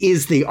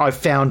is the I've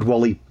found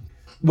Wally.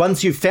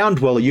 Once you've found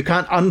Wally, you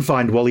can't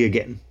unfind Wally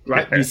again,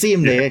 right? You see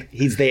him there,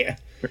 he's there.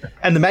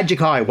 And the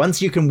magic eye,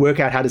 once you can work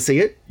out how to see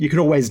it, you can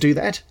always do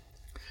that.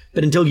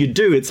 But until you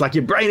do, it's like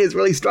your brain is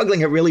really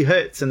struggling, it really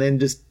hurts, and then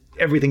just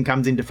everything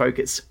comes into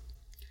focus.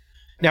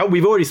 Now,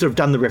 we've already sort of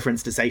done the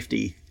reference to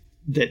safety,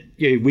 that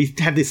we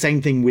have this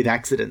same thing with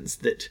accidents,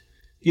 that,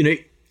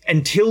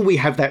 until we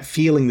have that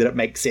feeling that it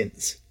makes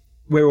sense,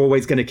 we're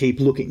always going to keep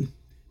looking.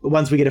 But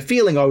once we get a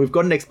feeling, we've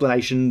got an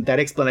explanation, that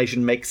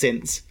explanation makes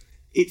sense,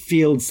 it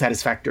feels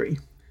satisfactory.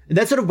 And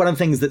that's sort of one of the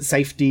things that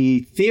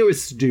safety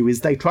theorists do,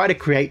 is they try to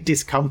create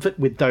discomfort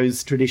with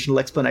those traditional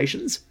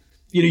explanations.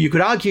 You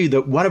could argue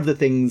that one of the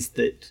things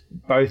that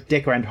both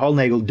Decker and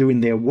Hollnagel do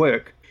in their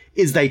work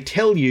is they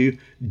tell you,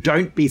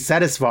 don't be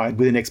satisfied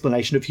with an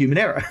explanation of human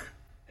error.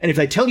 And if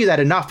they tell you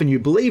that enough and you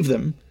believe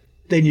them,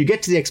 then you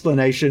get to the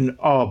explanation,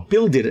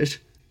 Bill did it.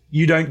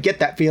 You don't get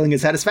that feeling of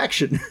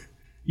satisfaction.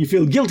 You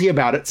feel guilty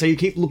about it, so you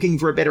keep looking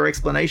for a better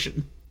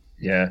explanation.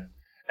 Yeah.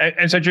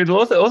 And so, Drew, the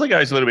author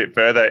goes a little bit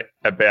further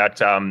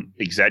about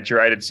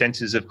exaggerated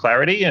senses of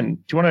clarity.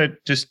 And do you want to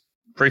just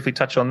briefly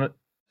touch on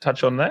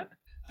that?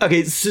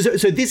 Okay,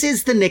 so this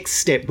is the next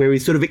step, where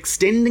he's sort of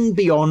extending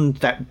beyond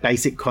that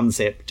basic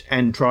concept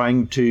and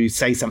trying to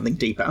say something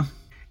deeper.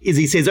 Is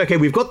he says, okay,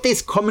 we've got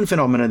this common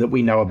phenomena that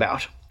we know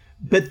about,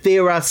 but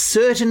there are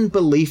certain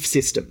belief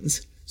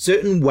systems,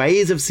 certain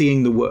ways of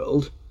seeing the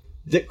world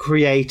that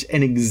create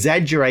an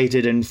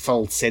exaggerated and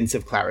false sense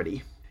of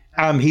clarity.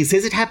 He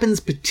says it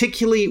happens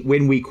particularly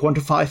when we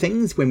quantify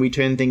things, when we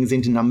turn things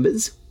into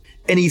numbers.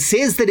 And he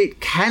says that it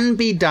can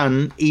be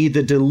done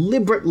either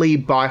deliberately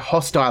by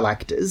hostile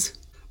actors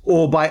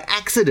or by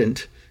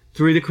accident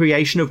through the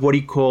creation of what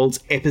he calls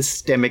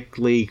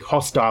epistemically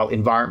hostile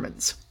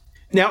environments.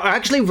 Now, I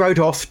actually wrote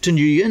off to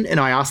Nguyen and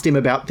I asked him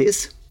about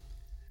this,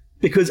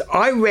 because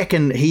I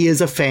reckon he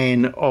is a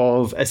fan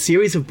of a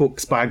series of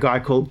books by a guy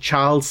called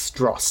Charles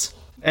Stross.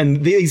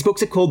 And these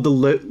books are called The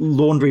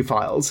Laundry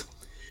Files.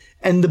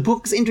 And the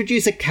books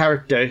introduce a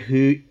character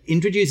who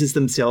introduces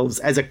themselves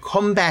as a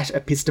combat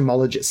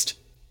epistemologist.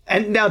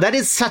 And now that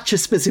is such a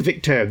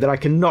specific term that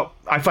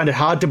I find it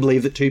hard to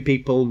believe that two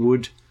people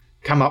would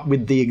come up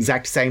with the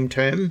exact same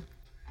term.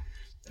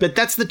 But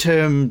that's the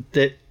term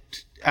that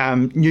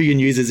Nguyen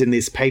uses in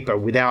this paper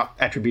without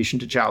attribution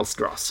to Charles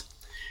Stross.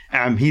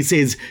 He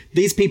says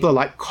these people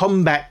are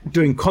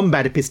doing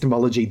combat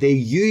epistemology. They're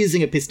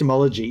using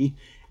epistemology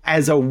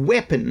as a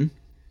weapon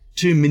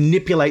to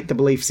manipulate the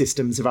belief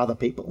systems of other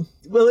people.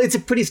 Well, it's a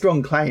pretty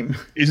strong claim.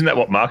 Isn't that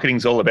what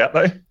marketing's all about,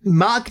 though?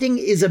 Marketing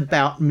is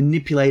about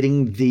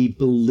manipulating the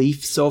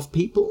beliefs of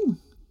people.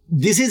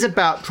 This is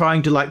about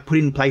trying to put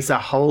in place a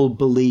whole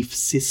belief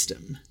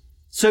system.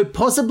 So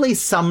possibly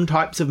some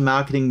types of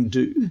marketing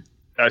do.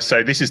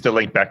 So this is the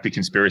link back to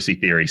conspiracy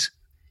theories.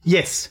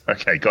 Yes.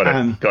 Okay, got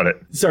it.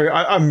 So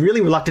I'm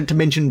really reluctant to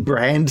mention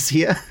brands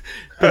here,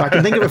 but I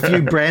can think of a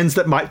few brands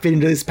that might fit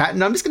into this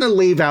pattern. I'm just going to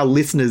leave our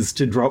listeners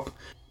to drop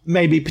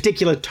maybe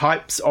particular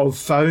types of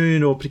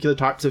phone or particular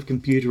types of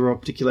computer or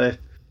particular...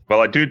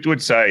 Well, I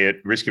would say, at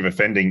risk of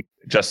offending,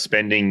 just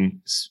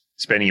spending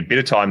a bit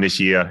of time this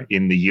year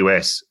in the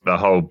US, the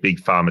whole big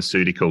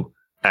pharmaceutical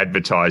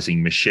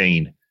advertising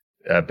machine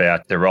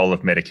about the role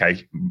of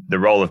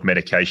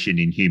medication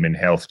in human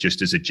health,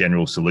 just as a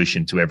general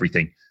solution to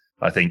everything,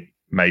 I think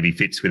maybe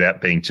fits,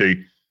 without being too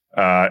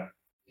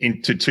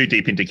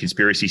deep into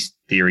conspiracy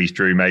theories,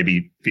 Drew,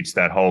 maybe fits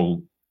that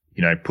whole,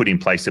 put in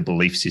place a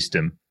belief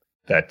system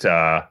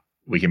that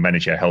we can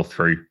manage our health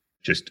through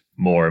just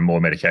more and more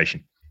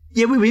medication.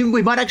 Yeah,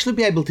 we might actually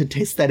be able to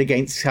test that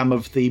against some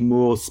of the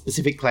more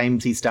specific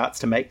claims he starts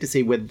to make to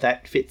see whether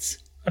that fits.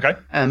 Okay.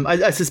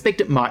 I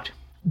suspect it might.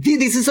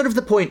 This is sort of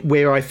the point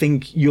where I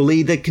think you'll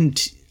either...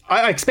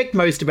 I expect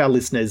most of our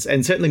listeners,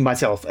 and certainly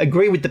myself,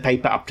 agree with the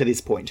paper up to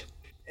this point.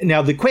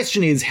 Now, the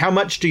question is, how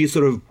much do you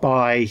sort of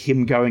buy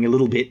him going a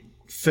little bit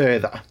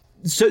further?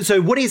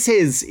 So what he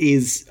says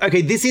is,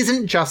 okay, this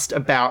isn't just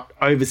about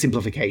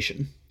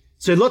oversimplification.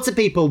 So lots of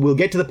people will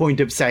get to the point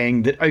of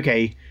saying that,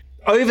 okay,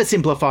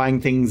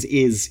 oversimplifying things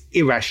is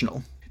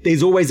irrational.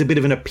 There's always a bit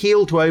of an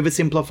appeal to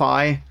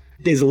oversimplify.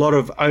 There's a lot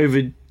of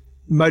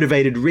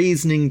over-motivated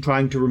reasoning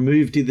trying to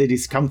remove the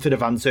discomfort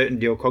of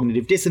uncertainty or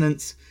cognitive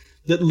dissonance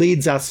that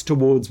leads us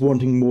towards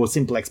wanting more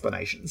simple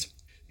explanations.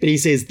 But he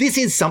says this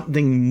is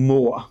something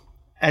more.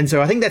 And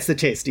so I think that's the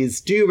test, is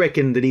do you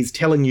reckon that he's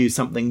telling you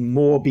something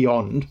more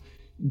beyond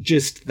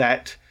just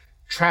that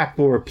trap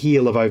or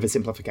appeal of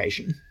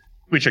oversimplification?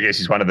 Which I guess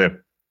is one of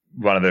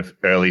the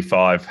early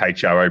 5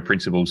 HRO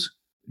principles,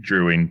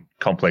 Drew, in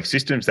complex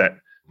systems, that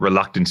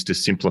reluctance to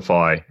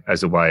simplify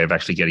as a way of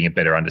actually getting a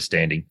better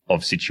understanding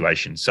of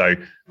situations. So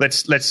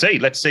let's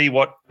see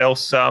what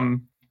else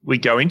we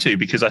go into,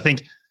 because I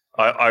think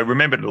I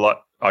remembered a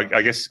lot.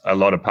 I guess a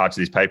lot of parts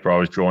of this paper I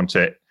was drawn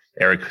to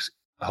Eric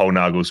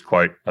Holnagel's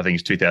quote, I think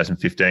it's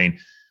 2015,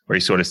 where he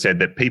sort of said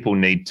that people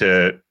need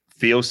to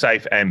feel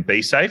safe and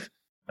be safe,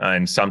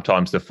 and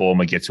sometimes the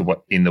former gets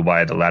in the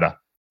way of the latter.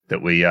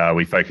 That we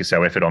focus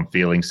our effort on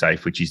feeling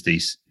safe, which is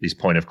this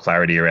point of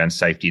clarity around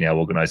safety in our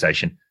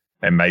organisation,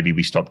 and maybe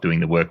we stop doing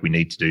the work we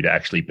need to do to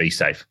actually be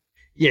safe.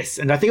 Yes,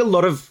 and I think a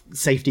lot of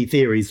safety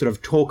theories sort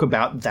of talk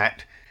about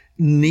that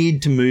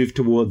need to move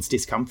towards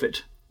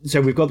discomfort.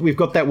 So we've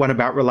got that one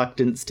about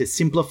reluctance to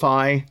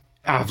simplify.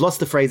 I've lost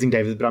the phrasing,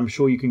 David, but I'm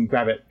sure you can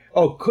grab it.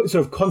 Oh,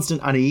 sort of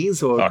constant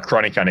unease, or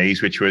chronic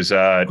unease, which was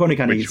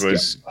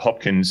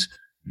Hopkins'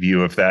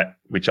 view of that,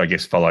 which I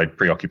guess followed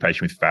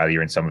preoccupation with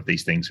failure and some of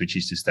these things, which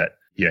is just that,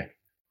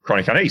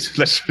 chronic unease.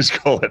 Let's just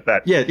call it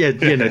that.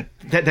 No,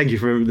 thank you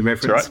for the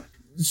reference. Right.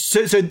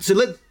 So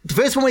the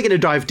first one we're going to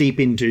dive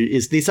deep into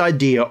is this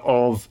idea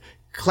of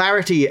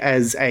clarity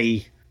as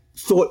a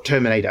thought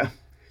terminator.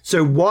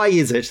 So why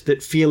is it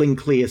that feeling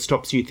clear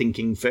stops you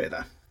thinking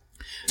further?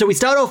 So we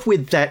start off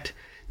with that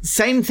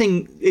same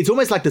thing. It's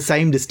almost like the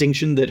same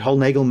distinction that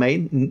Holnagel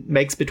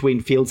makes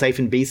between feel safe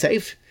and be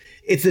safe.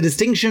 It's the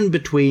distinction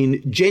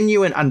between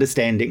genuine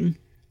understanding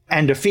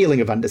and a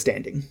feeling of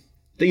understanding.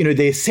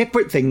 They're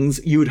separate things.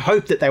 You would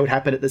hope that they would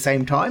happen at the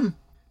same time,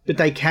 but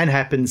they can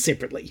happen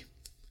separately.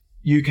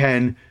 You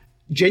can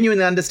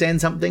genuinely understand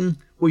something,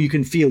 or you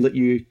can feel that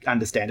you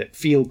understand it,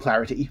 feel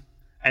clarity.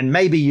 And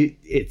maybe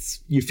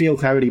you feel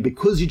clarity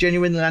because you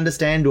genuinely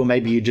understand, or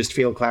maybe you just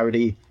feel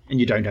clarity and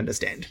you don't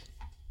understand.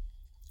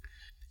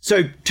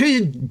 So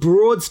 2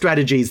 broad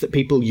strategies that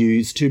people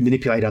use to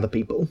manipulate other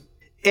people.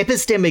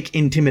 Epistemic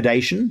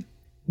intimidation,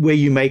 where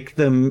you make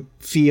them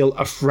feel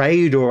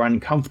afraid or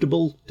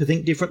uncomfortable to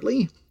think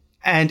differently.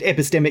 And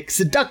epistemic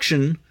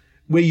seduction,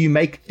 where you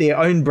make their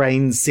own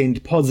brains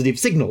send positive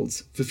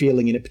signals for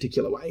feeling in a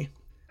particular way.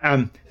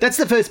 That's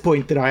the first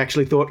point that I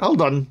actually thought,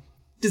 hold on,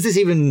 does this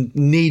even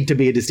need to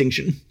be a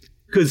distinction?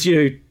 Because,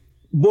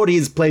 what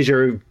is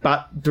pleasure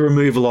but the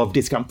removal of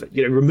discomfort?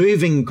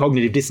 Removing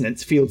cognitive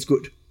dissonance feels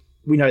good.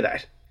 We know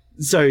that.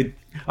 So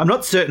I'm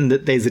not certain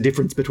that there's a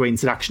difference between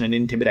seduction and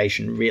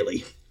intimidation,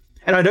 really.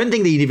 And I don't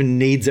think that he even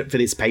needs it for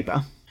this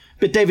paper.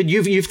 But David,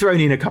 you've thrown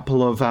in a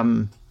couple of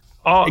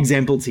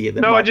examples here.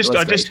 That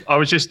I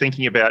was just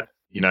thinking about,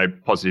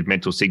 positive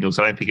mental signals.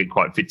 I don't think it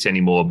quite fits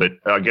anymore, but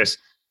I guess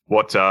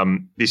what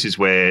this is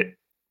where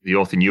the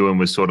author Nguyen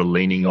was sort of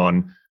leaning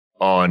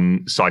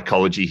on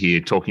psychology here,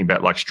 talking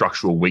about like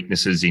structural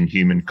weaknesses in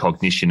human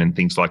cognition and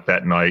things like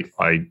that. And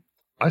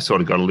I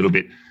sort of got a little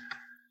bit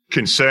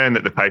concerned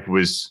that the paper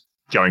was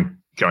going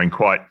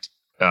quite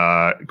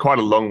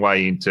a long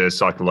way into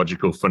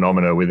psychological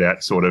phenomena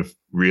without sort of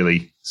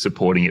really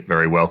supporting it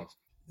very well.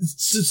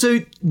 So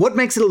what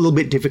makes it a little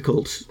bit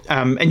difficult,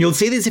 and you'll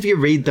see this if you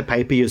read the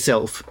paper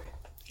yourself,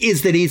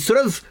 is that he's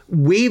sort of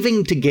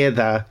weaving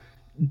together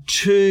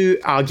 2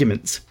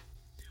 arguments.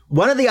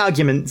 One of the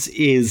arguments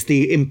is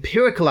the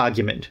empirical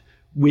argument,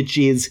 which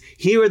is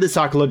here are the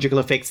psychological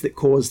effects that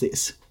cause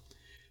this.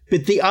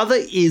 But the other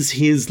is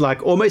his,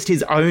 almost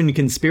his own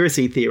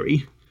conspiracy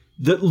theory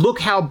that look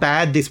how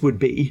bad this would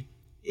be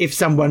if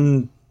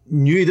someone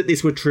knew that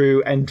this were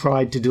true and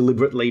tried to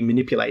deliberately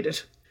manipulate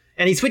it.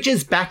 And he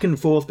switches back and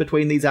forth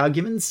between these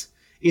arguments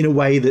in a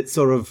way that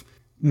sort of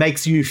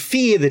makes you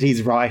fear that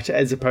he's right,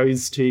 as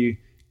opposed to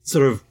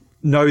sort of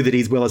know that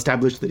he's well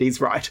established that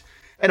he's right.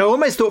 And I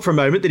almost thought for a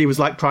moment that he was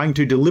like trying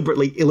to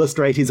deliberately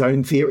illustrate his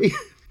own theory,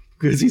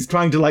 because he's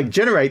trying to like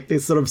generate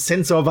this sort of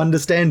sense of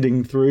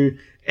understanding through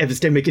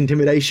epistemic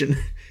intimidation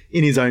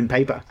in his own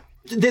paper.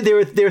 There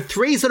are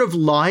three sort of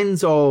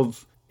lines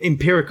of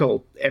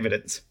empirical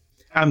evidence,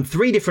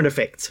 three different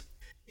effects.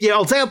 Yeah,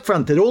 I'll say up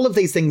front that all of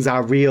these things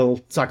are real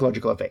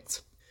psychological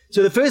effects.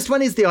 So the first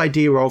one is the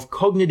idea of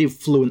cognitive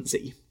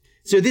fluency.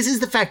 So this is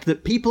the fact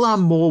that people are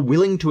more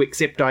willing to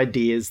accept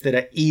ideas that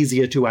are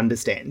easier to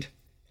understand.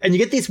 And you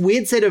get this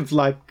weird set of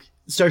like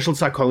social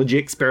psychology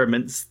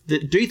experiments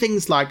that do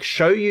things like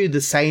show you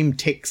the same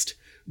text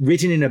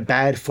written in a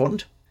bad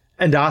font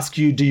and ask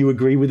you, do you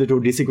agree with it or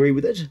disagree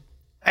with it?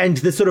 And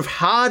the sort of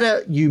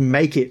harder you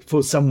make it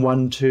for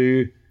someone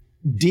to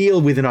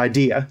deal with an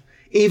idea,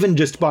 even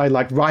just by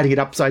like writing it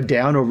upside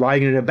down or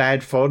writing it in a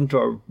bad font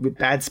or with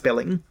bad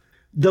spelling,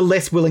 the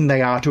less willing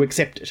they are to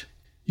accept it.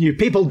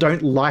 People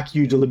don't like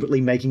you deliberately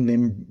making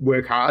them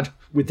work hard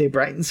with their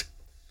brains.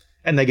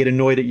 And they get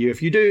annoyed at you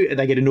if you do, and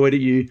they get annoyed at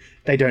you,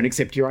 they don't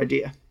accept your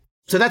idea.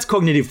 So that's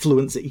cognitive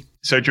fluency.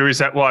 So Drew, is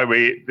that why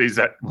we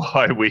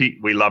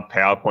love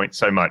PowerPoint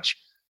so much?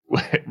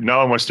 No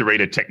one wants to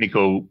read a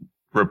technical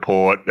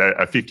report,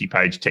 a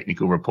 50-page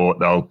technical report.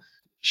 They'll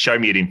show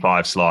me it in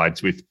 5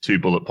 slides with 2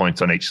 bullet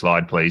points on each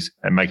slide, please,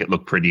 and make it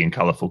look pretty and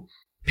colourful.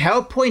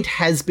 PowerPoint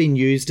has been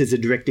used as a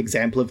direct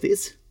example of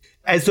this,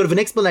 as sort of an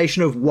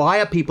explanation of why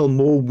are people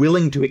more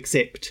willing to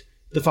accept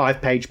the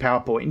 5-page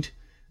PowerPoint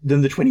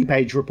than the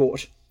 20-page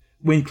report,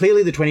 when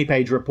clearly the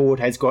 20-page report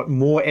has got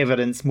more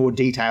evidence, more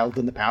detail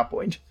than the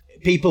PowerPoint.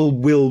 People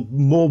will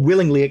more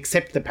willingly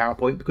accept the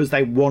PowerPoint because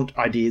they want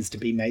ideas to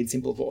be made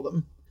simple for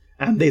them.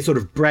 And their sort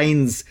of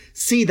brains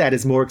see that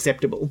as more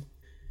acceptable.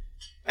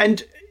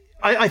 And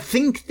I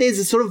think there's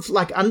a sort of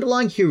like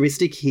underlying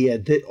heuristic here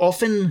that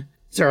often...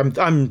 Sorry,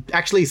 I'm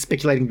actually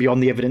speculating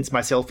beyond the evidence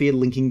myself here,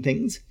 linking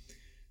things.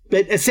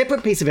 But a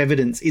separate piece of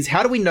evidence is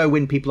how do we know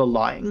when people are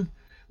lying?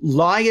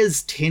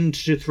 Liars tend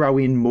to throw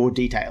in more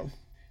detail.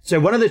 So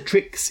one of the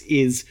tricks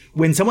is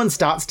when someone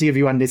starts to give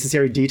you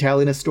unnecessary detail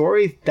in a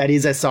story, that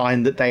is a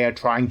sign that they are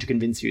trying to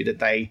convince you that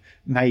they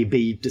may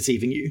be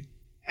deceiving you.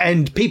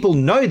 And people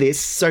know this,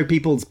 so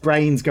people's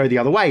brains go the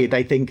other way.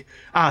 They think,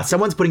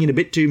 someone's putting in a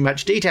bit too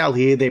much detail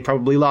here, they're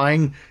probably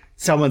lying.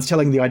 Someone's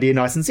telling the idea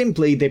nice and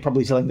simply, they're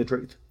probably telling the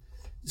truth.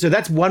 So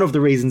that's one of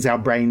the reasons our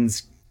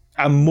brains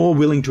are more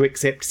willing to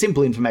accept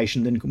simple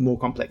information than more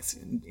complex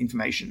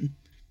information,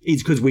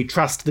 is because we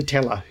trust the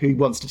teller who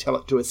wants to tell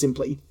it to us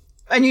simply.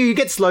 And you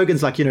get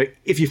slogans like,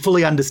 if you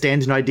fully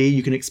understand an idea,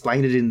 you can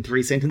explain it in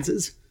 3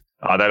 sentences.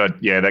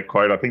 That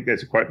quote. I think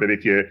there's a quote that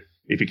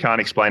if you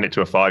can't explain it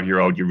to a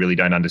 5-year-old, you really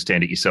don't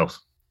understand it yourself.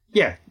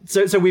 Yeah.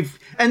 So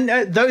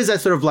those are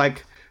sort of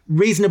like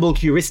reasonable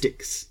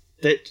heuristics,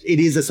 that it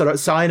is a sort of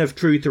sign of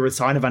truth or a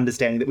sign of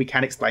understanding that we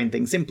can explain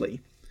things simply.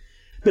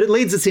 But it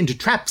leads us into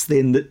traps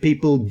then that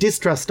people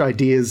distrust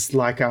ideas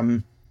like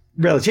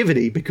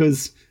relativity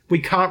because we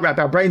can't wrap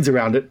our brains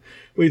around it.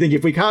 We think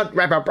if we can't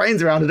wrap our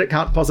brains around it, it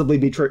can't possibly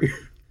be true.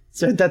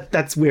 So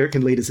that's where it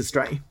can lead us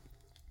astray.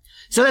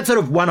 So that's sort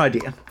of one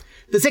idea.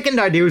 The second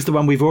idea is the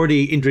one we've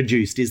already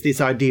introduced, is this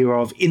idea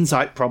of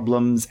insight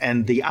problems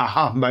and the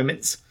aha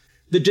moments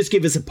that just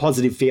give us a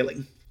positive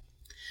feeling.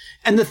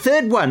 And the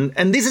third one,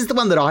 and this is the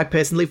one that I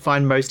personally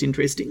find most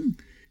interesting,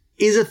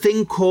 is a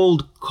thing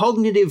called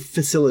cognitive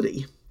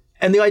facility.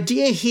 And the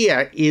idea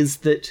here is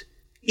that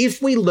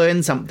if we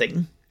learn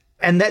something,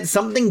 and that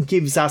something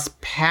gives us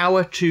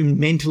power to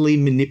mentally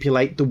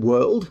manipulate the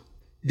world,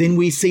 then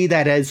we see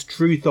that as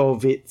truth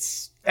of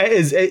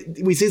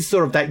we see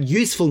sort of that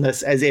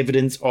usefulness as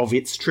evidence of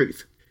its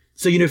truth.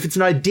 So, if it's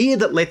an idea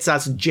that lets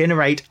us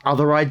generate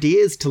other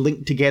ideas to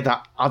link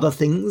together other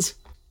things,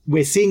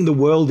 we're seeing the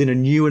world in a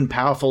new and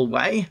powerful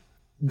way,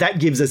 that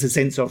gives us a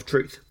sense of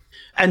truth.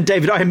 And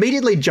David, I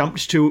immediately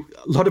jumped to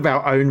a lot of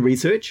our own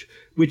research,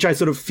 which I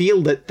sort of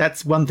feel that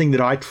that's one thing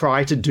that I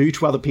try to do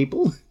to other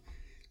people,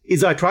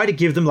 is I try to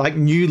give them like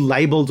new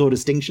labels or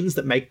distinctions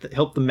that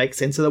help them make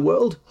sense of the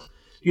world.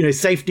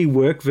 Safety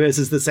work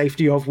versus the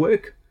safety of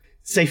work,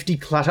 safety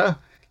clutter.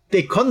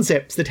 They're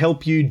concepts that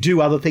help you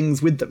do other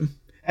things with them.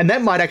 And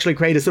that might actually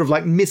create a sort of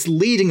like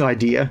misleading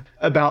idea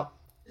about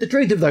the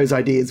truth of those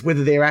ideas,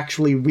 whether they're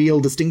actually real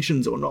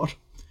distinctions or not.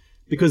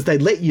 Because they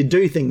let you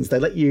do things, they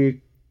let you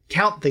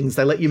count things,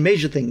 they let you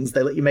measure things,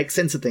 they let you make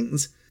sense of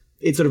things.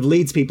 It sort of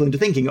leads people into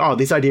thinking,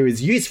 this idea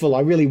is useful, I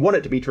really want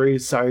it to be true,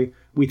 so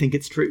we think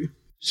it's true.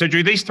 So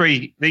Drew, these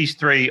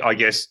three, I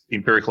guess,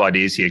 empirical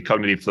ideas here,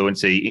 cognitive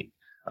fluency,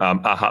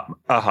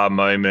 aha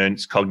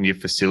moments,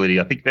 cognitive facility,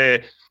 I think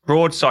they're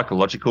broad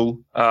psychological,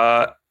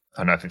 I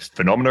don't know if it's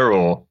phenomena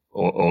or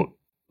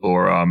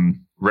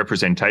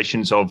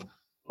representations of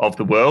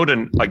the world.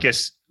 And I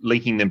guess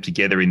linking them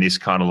together in this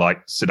kind of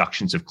like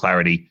seductions of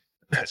clarity,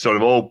 sort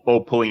of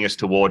all pulling us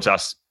towards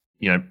us,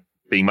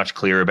 being much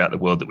clearer about the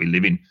world that we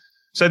live in.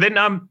 So then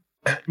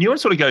Nguyen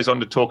sort of goes on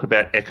to talk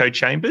about echo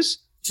chambers.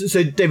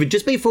 So, David,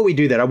 just before we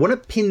do that, I want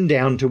to pin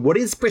down to what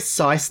is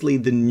precisely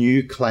the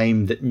new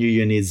claim that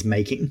Nguyen is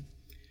making.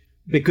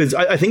 Because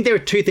I think there are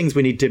two things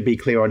we need to be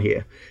clear on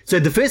here. So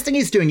the first thing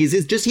he's doing is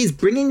he's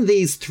bringing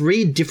these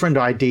three different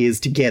ideas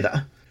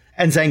together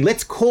and saying,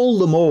 let's call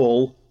them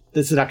all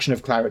the seduction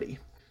of clarity.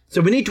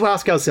 So we need to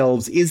ask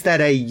ourselves, is that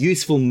a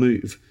useful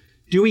move?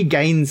 Do we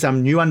gain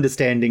some new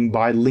understanding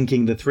by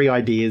linking the three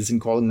ideas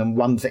and calling them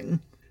one thing,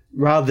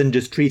 rather than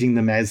just treating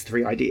them as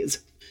three ideas?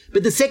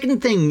 But the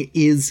second thing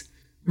is,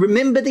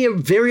 remember the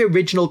very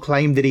original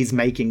claim that he's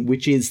making,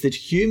 which is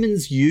that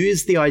humans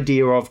use the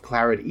idea of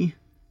clarity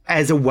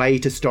as a way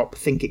to stop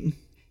thinking.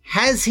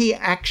 Has he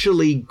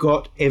actually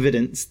got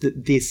evidence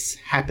that this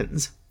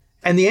happens?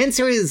 And the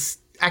answer is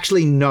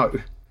actually no.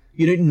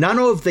 None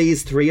of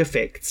these three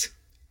effects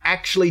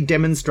actually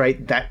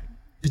demonstrate that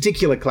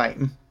particular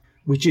claim,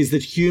 which is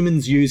that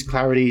humans use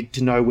clarity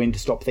to know when to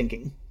stop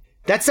thinking.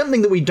 That's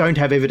something that we don't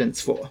have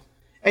evidence for.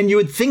 And you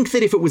would think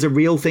that if it was a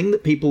real thing,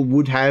 that people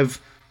would have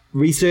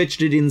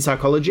researched it in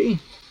psychology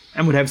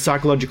and would have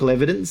psychological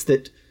evidence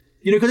that,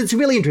 because it's a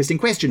really interesting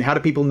question. How do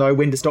people know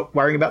when to stop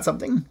worrying about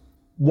something?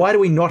 Why do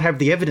we not have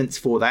the evidence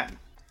for that?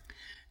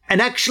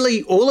 And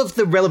actually, all of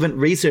the relevant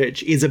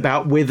research is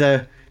about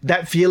whether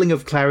that feeling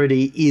of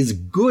clarity is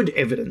good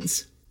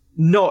evidence,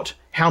 not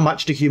how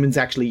much do humans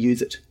actually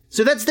use it.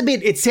 So that's the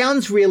bit. It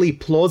sounds really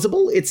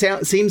plausible. It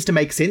seems to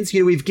make sense.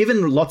 We've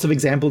given lots of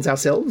examples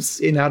ourselves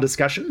in our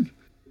discussion,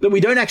 but we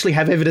don't actually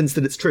have evidence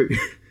that it's true,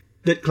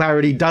 that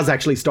clarity does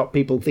actually stop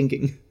people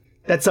thinking.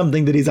 That's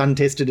something that is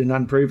untested and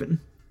unproven.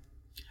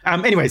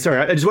 Anyway, sorry,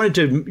 I just wanted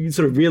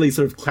to really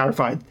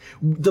clarify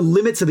the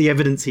limits of the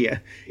evidence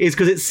here, is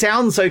because it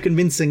sounds so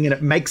convincing and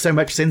it makes so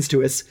much sense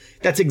to us.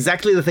 That's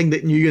exactly the thing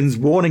that Nguyen's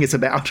warning us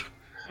about.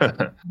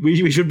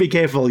 We should be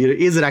careful.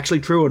 Is it actually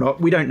true or not?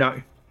 We don't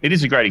know. It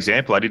is a great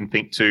example. I didn't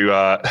think to,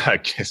 I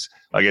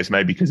guess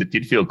maybe because it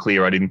did feel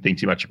clear, I didn't think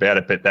too much about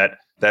it. But that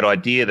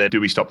idea that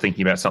do we stop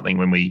thinking about something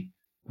when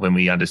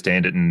we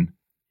understand it and,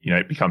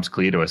 it becomes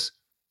clear to us,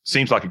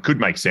 seems like it could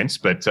make sense,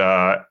 but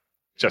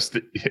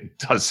it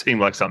does seem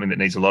like something that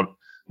needs a lot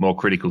more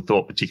critical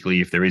thought,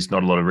 particularly if there is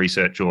not a lot of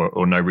research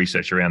or no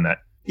research around that.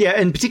 Yeah,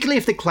 and particularly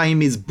if the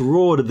claim is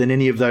broader than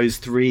any of those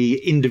three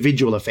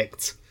individual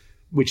effects,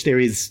 which there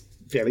is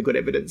fairly good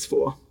evidence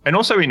for. And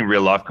also in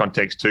real life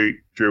context too,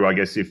 Drew, I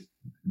guess if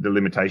the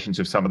limitations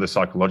of some of the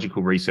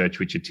psychological research,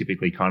 which are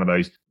typically kind of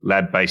those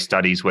lab-based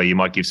studies where you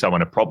might give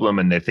someone a problem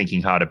and they're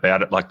thinking hard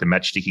about it, like the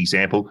matchstick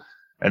example,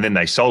 and then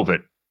they solve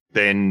it,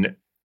 then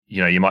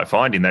you might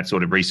find in that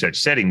sort of research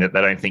setting that they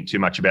don't think too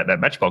much about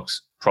that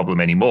matchbox problem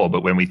anymore.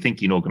 But when we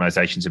think in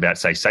organizations about,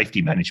 say,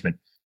 safety management,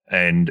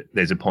 and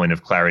there's a point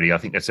of clarity, I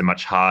think that's a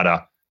much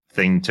harder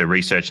thing to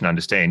research and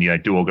understand.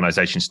 Do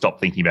organizations stop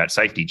thinking about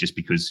safety just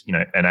because,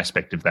 an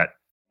aspect of that,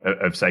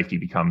 of safety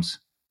becomes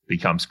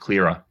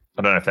clearer?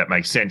 I don't know if that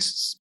makes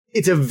sense.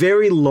 It's a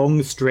very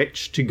long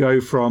stretch to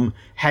go from,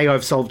 hey,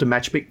 I've solved a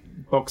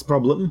matchbox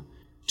problem,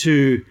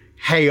 to,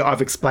 hey,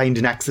 I've explained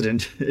an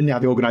accident and now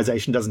the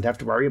organization doesn't have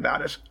to worry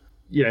about it.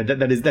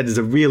 That is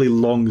a really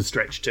long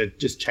stretch to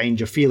just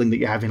change a feeling that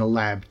you have in a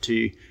lab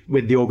to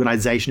when the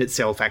organization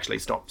itself actually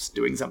stops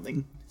doing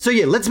something. So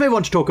yeah, let's move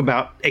on to talk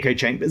about echo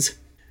chambers.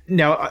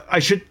 Now, I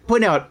should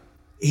point out,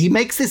 he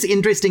makes this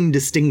interesting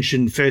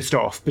distinction first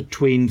off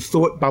between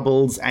thought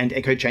bubbles and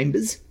echo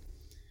chambers.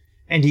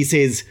 And he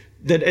says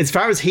that as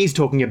far as he's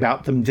talking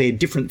about them, they're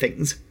different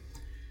things.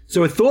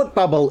 So a thought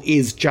bubble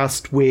is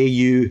just where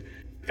you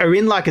are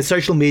in like a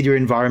social media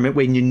environment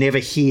when you never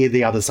hear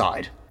the other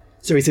side.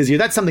 So he says,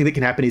 that's something that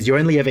can happen is you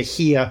only ever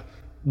hear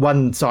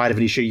one side of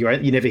an issue.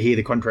 You never hear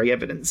the contrary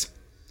evidence.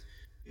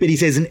 But he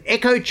says an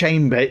echo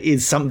chamber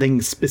is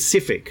something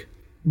specific,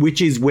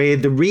 which is where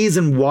the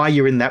reason why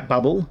you're in that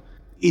bubble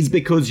is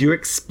because you're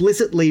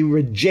explicitly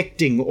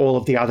rejecting all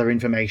of the other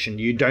information.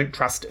 You don't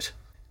trust it.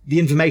 The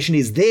information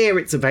is there,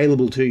 it's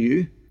available to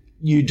you.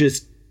 You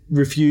just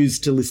refuse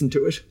to listen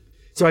to it.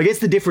 So I guess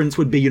the difference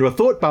would be, a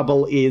thought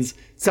bubble is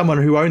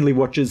someone who only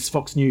watches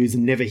Fox News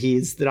and never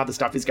hears that other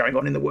stuff is going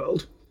on in the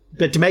world.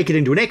 But to make it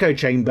into an echo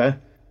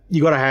chamber,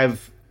 you got to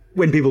have,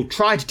 when people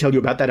try to tell you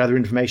about that other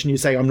information, you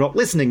say, I'm not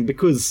listening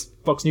because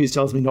Fox News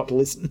tells me not to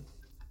listen.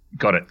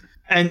 Got it.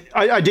 And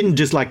I didn't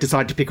just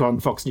decide to pick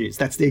on Fox News.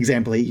 That's the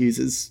example he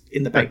uses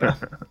in the paper.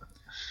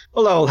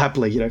 Although I'll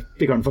happily,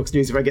 pick on Fox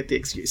News if I get the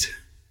excuse.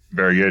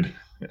 Very good.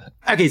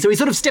 Okay, so he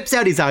sort of steps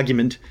out his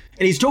argument,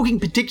 and he's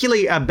talking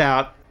particularly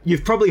about,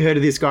 you've probably heard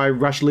of this guy,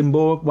 Rush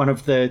Limbaugh, one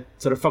of the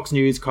sort of Fox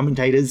News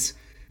commentators,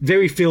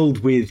 very filled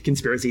with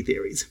conspiracy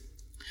theories.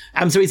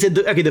 So he said,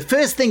 the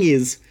first thing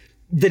is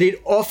that it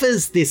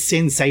offers this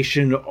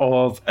sensation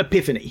of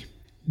epiphany,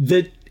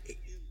 that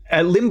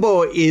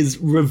Limbaugh is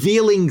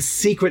revealing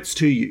secrets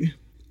to you,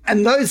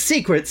 and those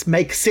secrets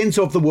make sense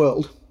of the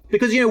world.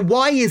 Because,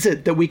 why is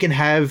it that we can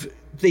have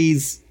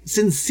these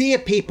sincere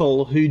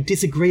people who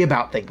disagree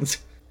about things?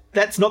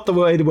 That's not the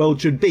way the world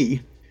should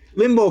be.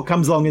 Limbaugh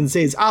comes along and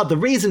says, the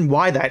reason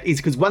why that is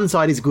because one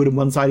side is good and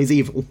one side is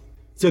evil.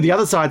 So the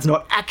other side's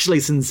not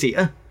actually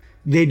sincere.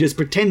 They're just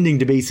pretending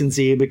to be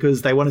sincere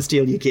because they want to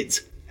steal your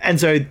kids. And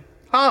so,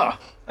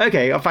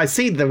 okay, if I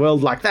see the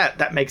world like that,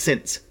 that makes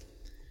sense.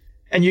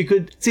 And you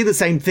could see the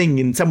same thing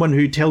in someone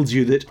who tells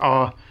you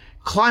that,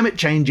 climate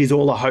change is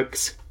all a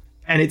hoax.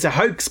 And it's a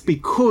hoax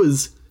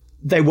because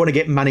they want to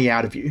get money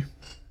out of you.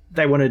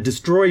 They want to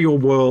destroy your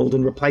world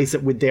and replace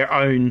it with their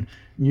own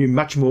new,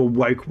 much more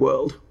woke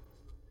world.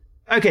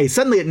 Okay,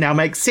 suddenly it now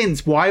makes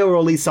sense. Why are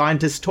all these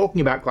scientists talking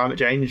about climate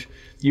change?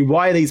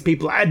 Why are these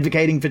people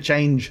advocating for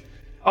change?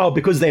 Oh,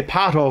 because they're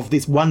part of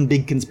this one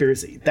big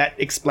conspiracy. That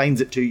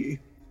explains it to you.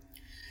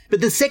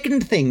 But the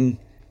second thing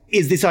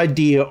is this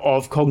idea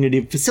of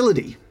cognitive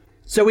facility.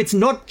 So it's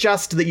not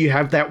just that you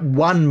have that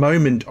one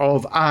moment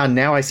of,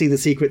 now I see the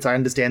secrets, I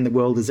understand the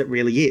world as it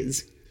really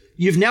is.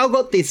 You've now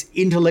got this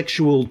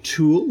intellectual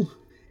tool,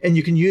 and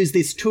you can use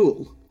this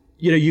tool.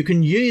 You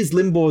can use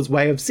Limbaugh's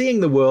way of seeing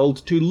the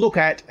world to look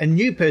at a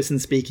new person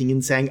speaking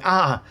and saying,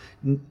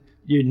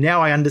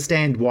 now I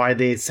understand why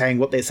they're saying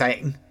what they're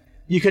saying.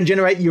 You can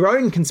generate your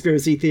own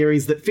conspiracy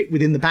theories that fit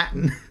within the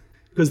pattern,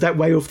 because that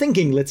way of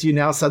thinking lets you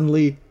now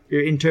suddenly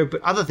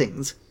interpret other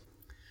things.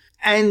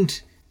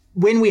 And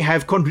when we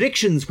have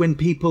contradictions, when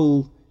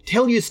people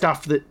tell you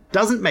stuff that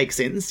doesn't make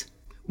sense,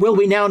 well,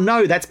 we now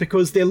know that's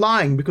because they're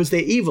lying, because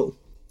they're evil.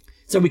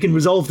 So we can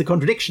resolve the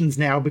contradictions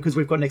now because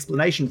we've got an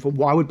explanation for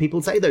why would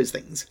people say those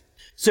things.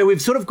 So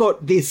we've sort of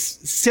got this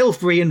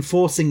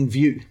self-reinforcing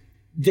view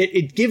that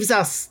it gives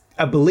us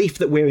a belief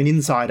that we're an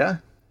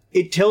insider.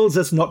 It tells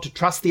us not to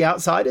trust the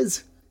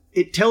outsiders.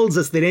 It tells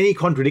us that any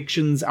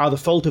contradictions are the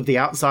fault of the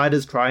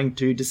outsiders trying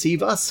to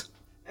deceive us.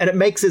 And it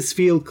makes us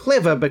feel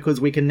clever because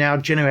we can now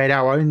generate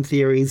our own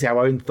theories,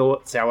 our own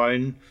thoughts, our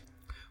own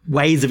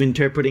ways of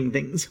interpreting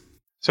things.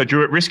 So,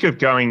 Drew, at risk of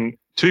going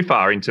too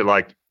far into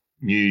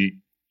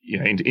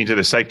into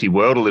the safety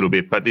world a little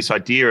bit, but this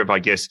idea of, I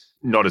guess,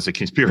 not as a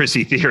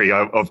conspiracy theory,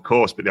 of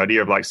course, but the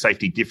idea of like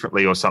safety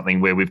differently or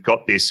something where we've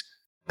got this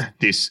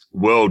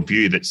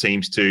worldview that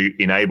seems to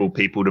enable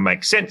people to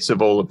make sense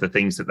of all of the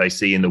things that they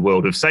see in the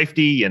world of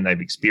safety and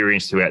they've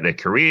experienced throughout their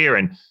career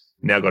and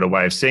now got a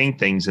way of seeing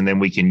things. And then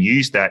we can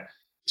use that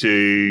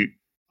to,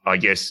 I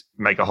guess,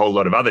 make a whole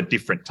lot of other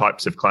different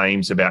types of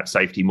claims about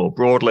safety more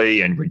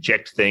broadly and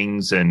reject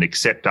things and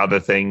accept other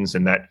things.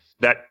 And that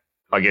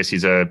I guess,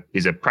 is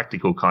a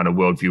practical kind of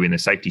worldview in the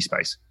safety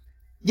space.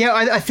 Yeah,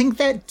 I think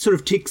that sort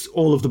of ticks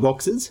all of the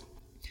boxes.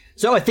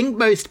 So I think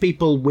most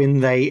people, when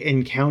they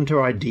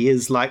encounter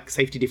ideas like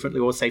safety differently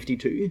or safety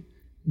too,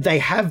 they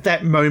have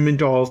that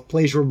moment of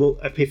pleasurable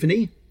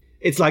epiphany.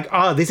 It's like,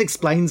 this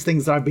explains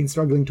things that I've been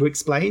struggling to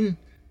explain,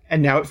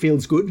 and now it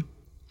feels good.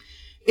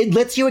 It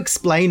lets you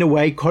explain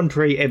away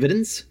contrary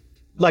evidence.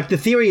 Like the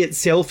theory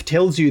itself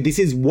tells you this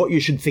is what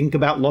you should think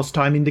about lost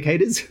time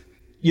indicators.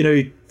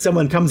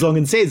 Someone comes along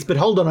and says, but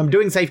hold on, I'm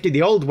doing safety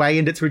the old way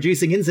and it's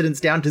reducing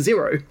incidents down to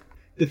 0.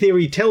 The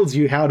theory tells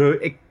you how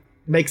to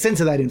make sense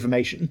of that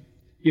information.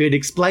 It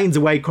explains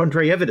away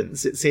contrary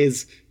evidence. It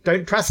says,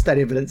 don't trust that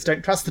evidence,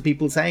 don't trust the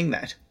people saying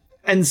that.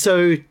 And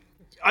so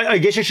I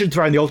guess I should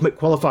throw in the ultimate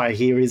qualifier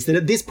here is that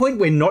at this point,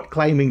 we're not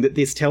claiming that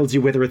this tells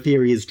you whether a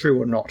theory is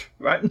true or not,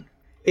 right?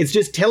 It's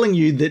just telling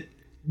you that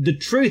the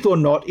truth or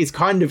not is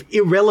kind of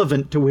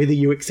irrelevant to whether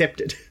you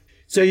accept it.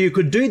 So you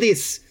could do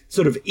this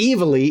sort of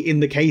evilly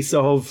in the case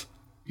of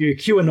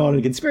QAnon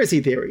and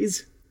conspiracy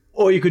theories,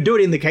 or you could do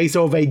it in the case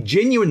of a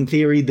genuine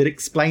theory that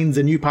explains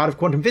a new part of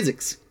quantum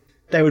physics.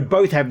 They would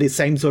both have the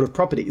same sort of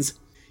properties.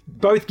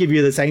 Both give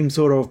you the same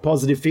sort of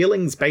positive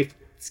feelings, both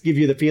give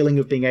you the feeling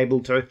of being able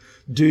to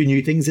do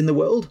new things in the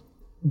world.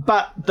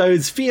 But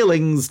those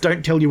feelings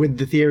don't tell you whether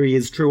the theory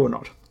is true or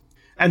not.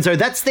 And so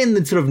that's then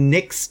the sort of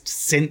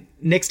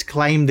next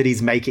claim that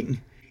he's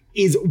making,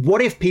 is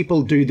what if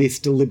people do this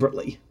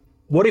deliberately?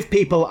 What if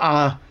people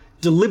are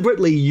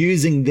deliberately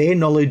using their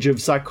knowledge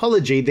of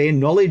psychology, their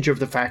knowledge of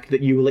the fact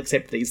that you will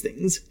accept these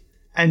things,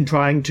 and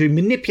trying to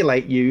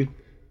manipulate you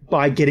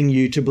by getting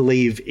you to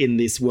believe in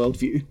this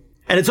worldview?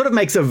 And it sort of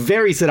makes a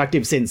very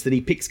seductive sense that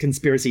he picks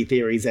conspiracy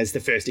theories as the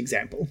first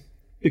example.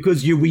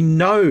 Because we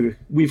know,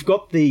 we've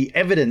got the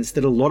evidence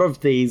that a lot of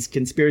these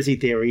conspiracy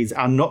theories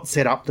are not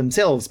set up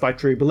themselves by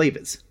true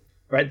believers,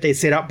 right? They're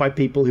set up by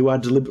people who are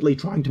deliberately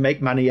trying to make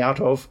money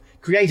out of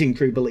creating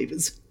true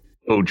believers.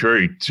 Oh,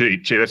 Drew, gee,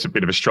 that's a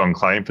bit of a strong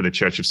claim for the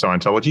Church of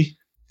Scientology.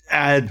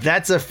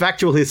 That's a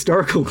factual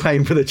historical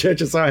claim for the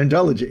Church of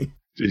Scientology.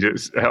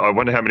 I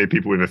wonder how many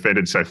people we've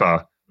offended so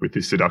far with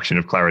this seduction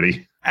of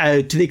clarity.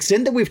 To the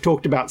extent that we've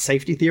talked about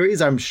safety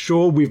theories, I'm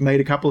sure we've made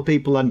a couple of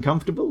people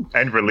uncomfortable.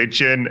 And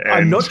religion. And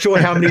I'm not sure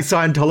how many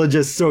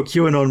Scientologists or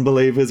QAnon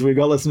believers we've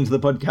got listening to the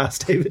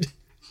podcast, David.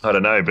 I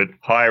don't know, but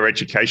higher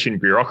education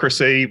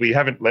bureaucracy, we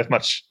haven't left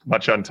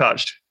much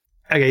untouched.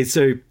 Okay,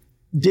 so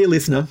dear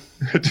listener,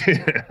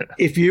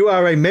 if you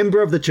are a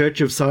member of the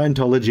Church of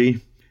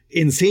Scientology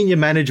in senior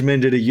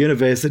management at a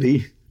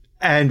university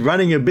and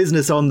running a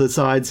business on the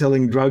side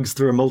selling drugs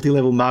through a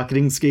multi-level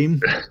marketing scheme,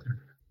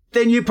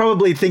 then you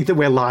probably think that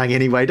we're lying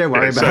anyway. Don't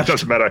worry about it. It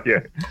doesn't matter,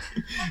 yeah.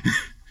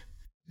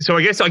 So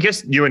I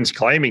guess Ewan's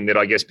claiming that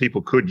I guess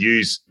people could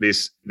use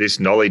this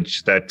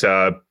knowledge that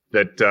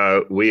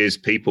that we as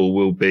people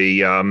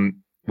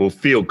will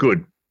feel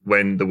good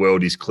when the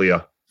world is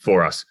clear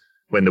for us,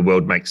 when the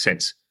world makes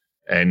sense,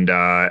 and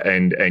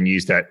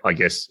use that, I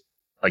guess,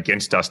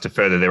 against us to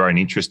further their own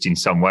interest in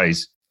some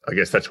ways. I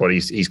guess that's what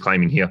he's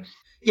claiming here.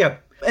 Yeah.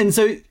 And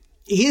so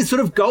his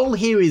sort of goal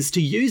here is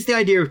to use the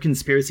idea of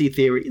conspiracy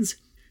theories,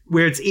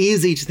 where it's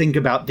easy to think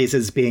about this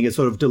as being a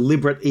sort of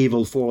deliberate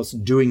evil force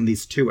doing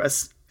this to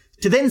us,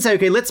 to then say,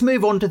 okay, let's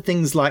move on to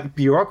things like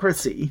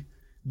bureaucracy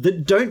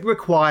that don't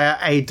require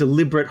a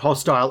deliberate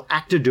hostile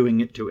actor doing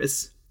it to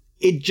us.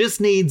 It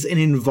just needs an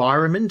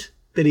environment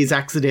that is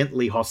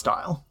accidentally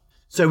hostile.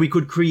 So we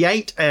could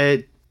create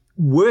a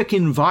work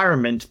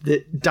environment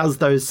that does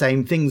those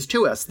same things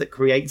to us, that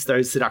creates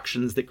those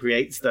seductions, that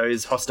creates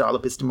those hostile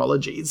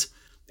epistemologies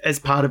as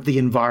part of the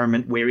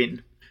environment we're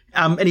in.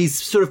 And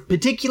he's sort of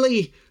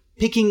particularly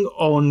picking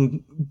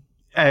on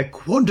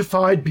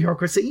quantified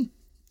bureaucracy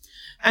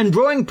and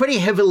drawing pretty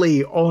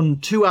heavily on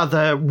two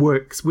other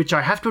works, which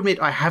I have to admit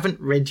I haven't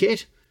read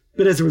yet,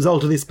 but as a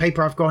result of this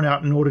paper, I've gone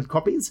out and ordered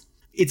copies.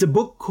 It's a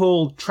book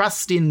called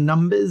Trust in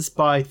Numbers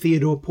by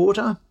Theodore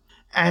Porter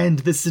and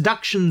The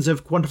Seductions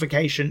of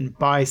Quantification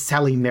by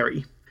Sally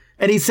Merry.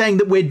 And he's saying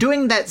that we're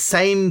doing that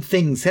same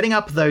thing, setting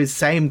up those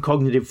same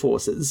cognitive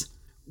forces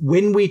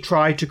when we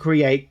try to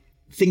create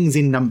things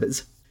in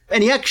numbers.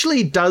 And he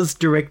actually does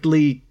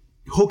directly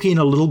hook in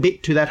a little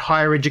bit to that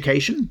higher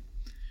education.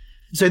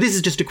 So this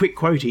is just a quick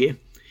quote here.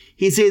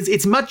 He says,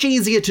 "It's much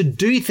easier to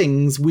do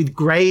things with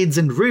grades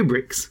and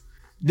rubrics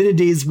than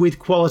it is with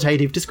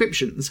qualitative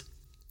descriptions.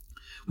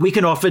 We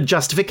can offer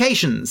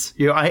justifications.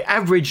 I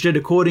averaged it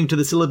according to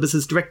the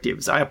syllabus's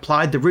directives. I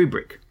applied the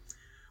rubric.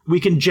 We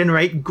can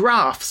generate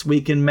graphs. We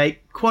can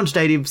make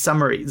quantitative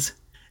summaries.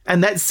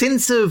 And that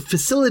sense of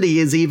facility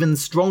is even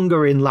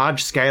stronger in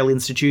large-scale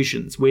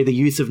institutions where the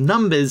use of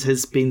numbers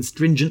has been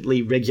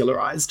stringently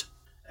regularized."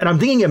 And I'm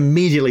thinking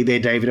immediately there,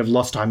 David, of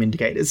lost time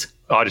indicators.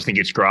 I just think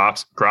it's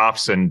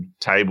graphs and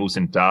tables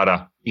and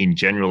data in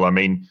general. I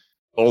mean,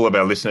 all of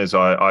our listeners,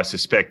 I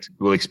suspect,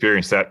 will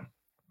experience that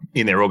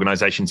in their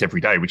organizations every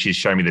day, which is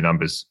show me the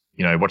numbers.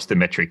 What's the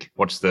metric?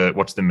 What's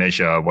the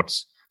measure?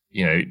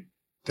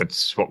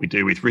 That's what we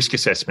do with risk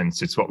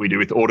assessments. It's what we do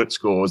with audit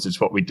scores. It's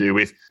what we do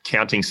with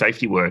counting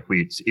safety work.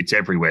 It's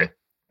everywhere.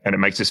 And it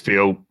makes us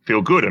feel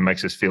good and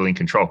makes us feel in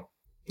control.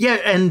 Yeah,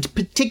 and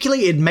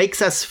particularly it makes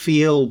us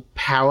feel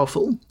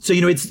powerful. So,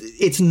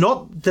 it's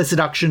not the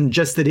seduction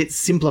just that it's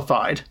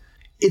simplified.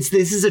 This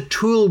is a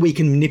tool we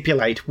can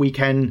manipulate. We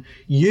can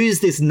use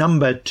this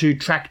number to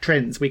track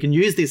trends. We can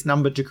use this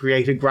number to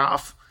create a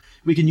graph.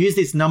 We can use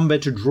this number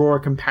to draw a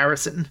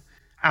comparison.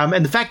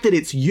 And the fact that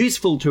it's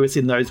useful to us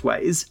in those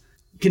ways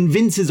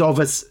convinces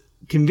us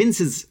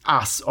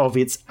of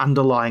its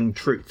underlying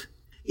truth,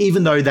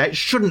 even though that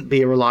shouldn't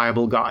be a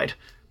reliable guide,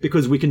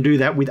 because we can do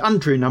that with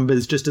untrue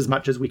numbers just as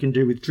much as we can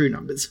do with true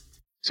numbers.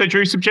 So,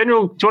 Drew, do you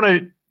want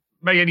to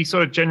make any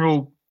sort of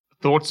general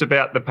thoughts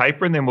about the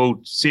paper, and then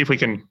we'll see if we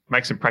can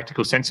make some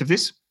practical sense of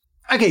this?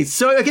 Okay,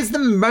 so I guess the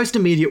most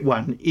immediate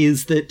one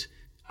is that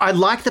I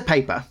like the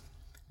paper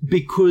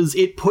because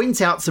it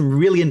points out some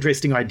really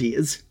interesting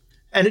ideas,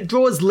 and it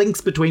draws links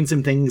between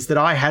some things that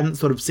I hadn't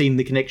sort of seen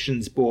the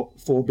connections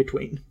for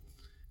between.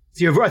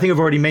 So I think I've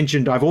already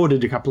mentioned I've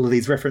ordered a couple of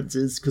these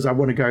references because I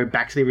want to go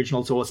back to the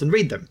original source and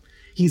read them.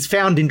 He's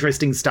found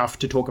interesting stuff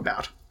to talk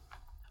about.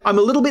 I'm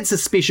a little bit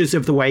suspicious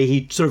of the way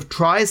he sort of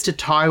tries to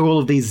tie all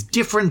of these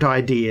different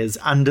ideas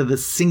under the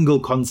single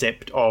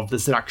concept of the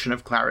seduction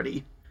of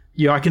clarity.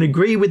 I can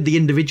agree with the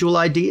individual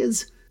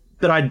ideas,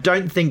 but I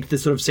don't think the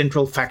sort of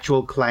central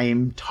factual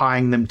claim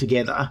tying them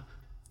together.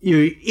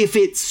 If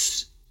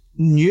it's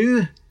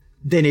new,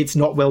 then it's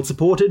not well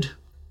supported.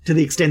 To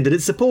the extent that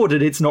it's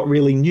supported, it's not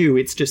really new.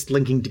 It's just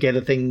linking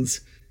together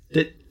things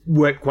that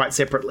work quite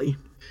separately.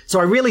 So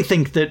I really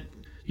think that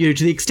to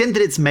the extent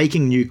that it's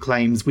making new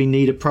claims, we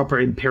need a proper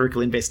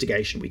empirical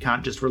investigation. We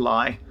can't just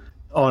rely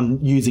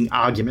on using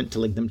argument to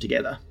link them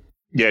together.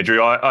 Yeah,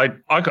 Drew, I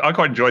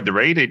quite enjoyed the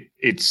read.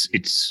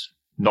 It's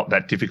not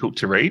that difficult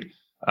to read.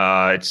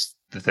 It's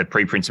the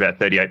preprint's about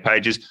 38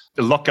 pages.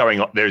 There's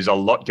a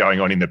lot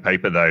going on in the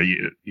paper, though.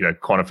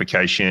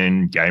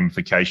 Quantification,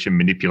 gamification,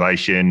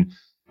 manipulation,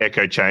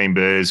 echo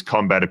chambers,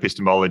 combat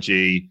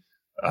epistemology,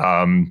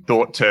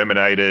 thought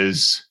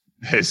terminators.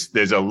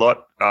 There's a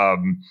lot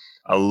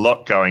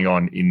going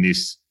on in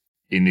this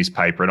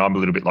paper, and I'm a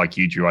little bit like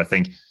you, Drew. I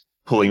think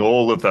pulling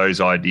all of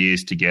those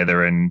ideas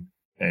together and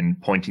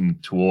pointing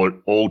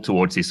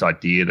towards this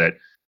idea that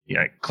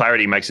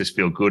clarity makes us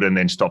feel good and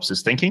then stops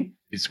us thinking.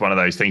 It's one of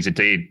those things that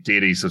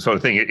deity is the sort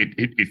of thing.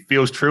 It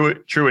feels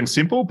true and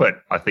simple,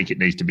 but I think it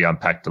needs to be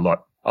unpacked a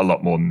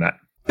lot more than that.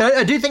 But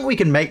I do think we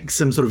can make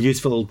some sort of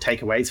useful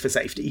takeaways for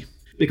safety,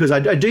 because I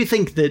do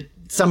think that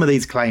some of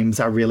these claims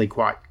are really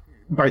quite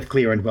both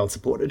clear and well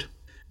supported.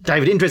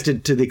 David,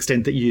 interested to the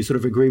extent that you sort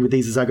of agree with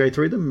these as I go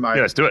through them?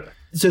 Yeah, let's do it.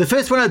 So the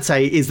first one I'd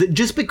say is that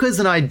just because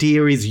an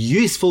idea is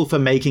useful for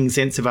making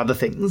sense of other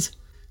things,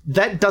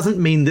 that doesn't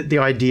mean that the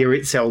idea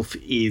itself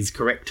is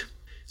correct.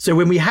 So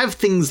when we have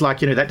things like,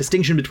 that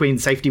distinction between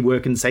safety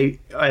work and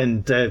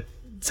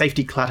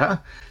safety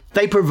clutter,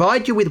 They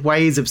provide you with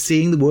ways of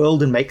seeing the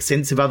world and make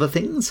sense of other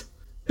things,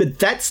 but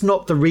that's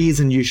not the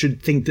reason you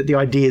should think that the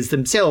ideas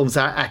themselves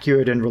are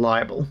accurate and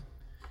reliable.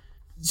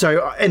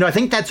 So, and I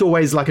think that's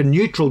always like a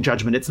neutral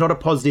judgment. It's not a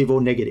positive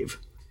or negative.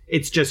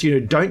 It's just,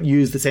 don't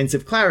use the sense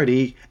of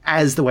clarity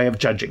as the way of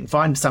judging.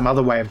 Find some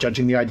other way of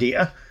judging the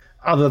idea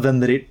other than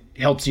that it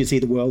helps you see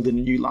the world in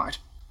a new light.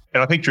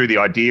 And I think, Drew, the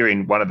idea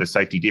in one of the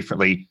Safety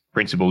Differently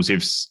principles,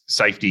 if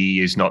safety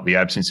is not the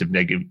absence of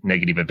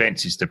negative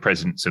events, it's the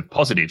presence of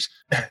positives.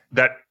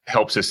 That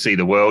helps us see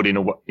the world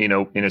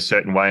in a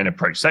certain way and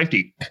approach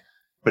safety.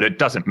 But it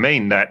doesn't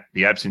mean that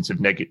the absence of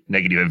negative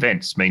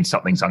events means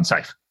something's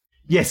unsafe.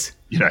 Yes.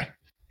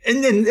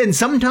 And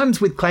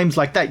sometimes with claims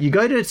like that, you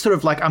go to sort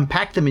of like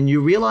unpack them and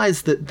you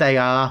realize that they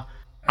are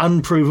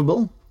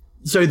unprovable.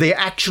 So they're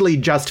actually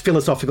just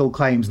philosophical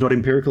claims, not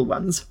empirical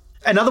ones.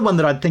 Another one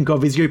that I'd think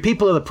of is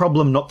people are the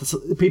problem,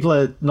 people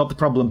are not the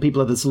problem,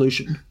 people are the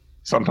solution.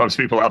 Sometimes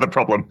people are the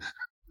problem.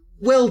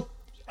 Well,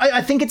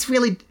 I think it's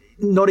really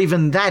not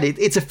even that.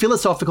 It's a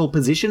philosophical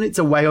position. It's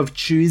a way of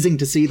choosing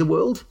to see the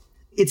world.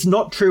 It's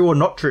not true or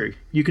not true.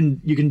 You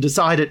can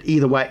decide it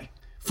either way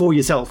for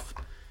yourself.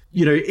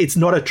 It's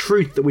not a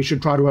truth that we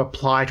should try to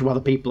apply to other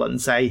people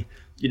and say,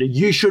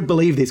 you should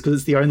believe this because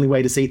it's the only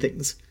way to see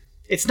things.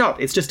 It's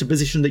not. It's just a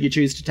position that you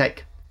choose to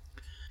take.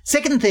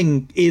 Second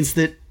thing is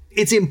that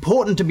it's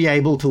important to be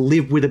able to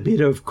live with a bit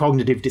of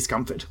cognitive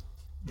discomfort.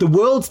 The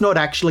world's not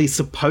actually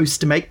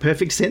supposed to make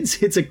perfect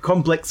sense. It's a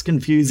complex,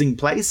 confusing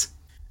place.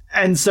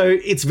 And so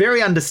it's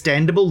very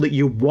understandable that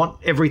you want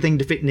everything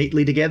to fit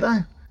neatly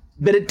together,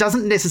 but it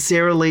doesn't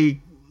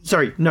necessarily...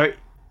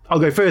 I'll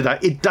go further.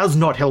 It does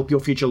not help your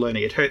future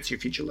learning. It hurts your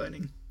future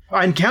learning.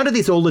 I encounter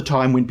this all the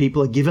time when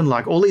people are given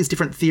like all these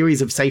different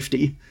theories of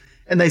safety,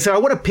 and they say, I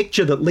want a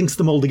picture that links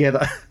them all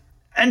together.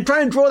 And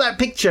trying to draw that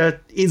picture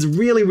is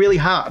really, really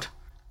hard.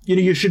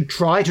 You should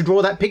try to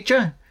draw that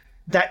picture.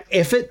 That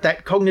effort,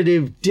 that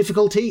cognitive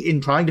difficulty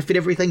in trying to fit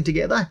everything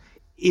together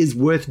is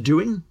worth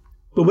doing.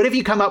 But whatever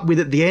you come up with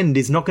at the end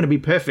is not going to be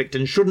perfect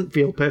and shouldn't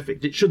feel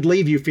perfect. It should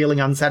leave you feeling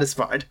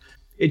unsatisfied.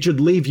 It should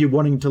leave you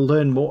wanting to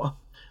learn more.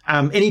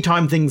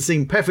 Anytime things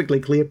seem perfectly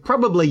clear,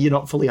 probably you're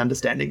not fully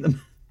understanding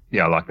them.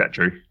 Yeah, I like that,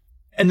 Drew.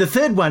 And the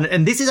third one,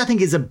 and this is, I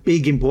think, is a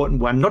big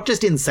important one, not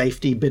just in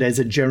safety, but as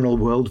a general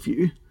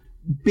worldview.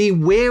 Be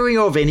wary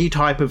of any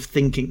type of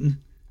thinking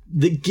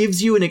that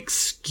gives you an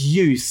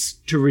excuse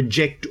to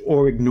reject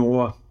or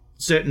ignore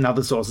certain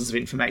other sources of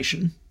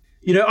information.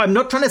 I'm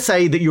not trying to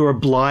say that you're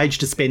obliged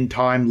to spend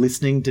time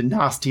listening to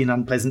nasty and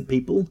unpleasant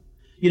people.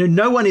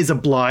 No one is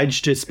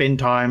obliged to spend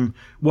time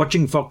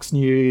watching Fox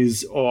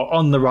News or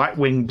on the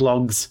right-wing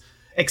blogs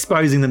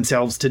exposing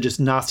themselves to just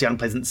nasty,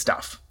 unpleasant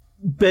stuff.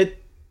 But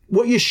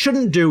what you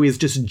shouldn't do is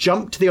just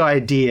jump to the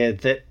idea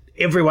that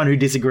everyone who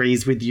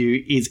disagrees with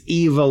you is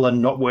evil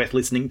and not worth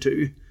listening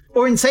to.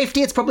 Or in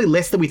safety, it's probably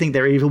less that we think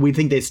they're evil, we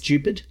think they're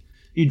stupid.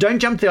 You don't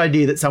jump to the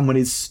idea that someone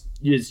is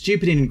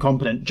stupid and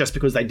incompetent just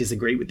because they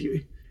disagree with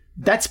you.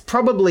 That's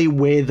probably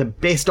where the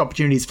best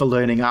opportunities for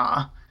learning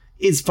are,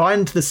 is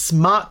find the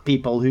smart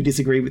people who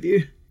disagree with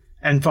you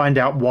and find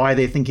out why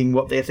they're thinking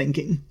what they're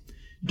thinking.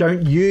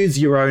 Don't use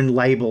your own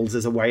labels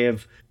as a way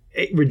of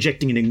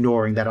rejecting and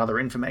ignoring that other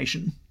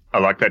information. I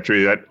like that,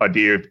 Drew.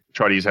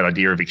 Try to use that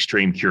idea of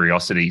extreme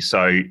curiosity.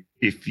 So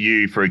if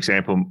you, for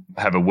example,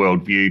 have a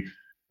worldview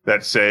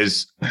that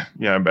says,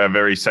 a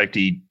very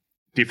safety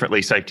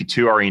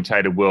 2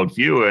 orientated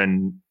worldview,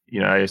 and,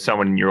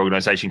 someone in your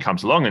organization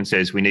comes along and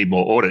says, we need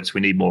more audits,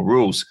 we need more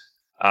rules,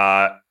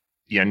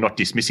 not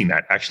dismissing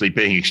that, actually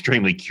being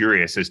extremely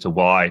curious as to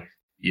why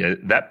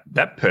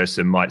that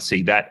person might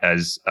see that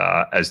as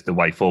the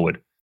way forward.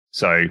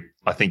 So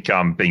I think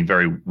being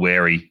very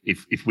wary,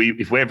 if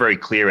we're very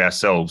clear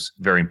ourselves,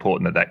 very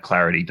important that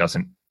clarity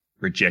doesn't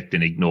reject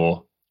and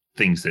ignore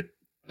things that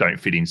don't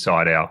fit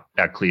inside our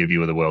clear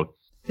view of the world.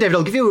 David,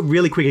 I'll give you a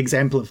really quick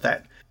example of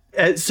that.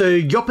 So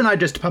Yop and I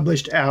just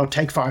published our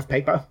Take 5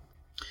 paper,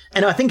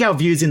 and I think our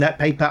views in that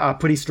paper are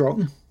pretty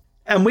strong.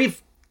 And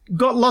we've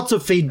got lots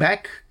of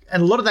feedback,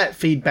 and a lot of that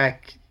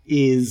feedback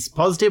is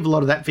positive, a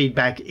lot of that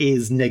feedback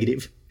is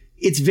negative.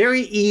 It's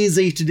very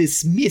easy to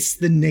dismiss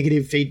the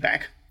negative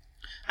feedback.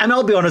 And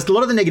I'll be honest, a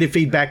lot of the negative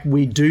feedback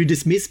we do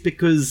dismiss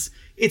because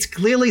it's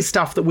clearly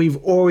stuff that we've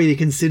already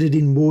considered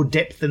in more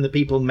depth than the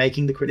people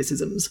making the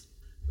criticisms.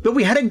 But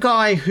we had a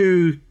guy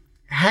who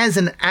has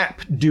an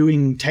app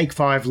doing Take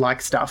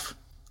 5-like stuff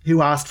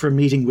who asked for a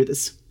meeting with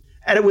us.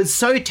 And it was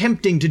so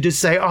tempting to just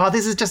say,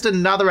 this is just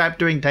another app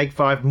doing Take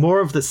 5, more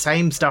of the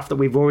same stuff that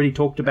we've already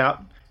talked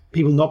about,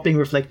 people not being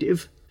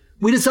reflective.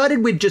 We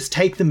decided we'd just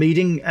take the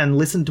meeting and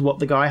listen to what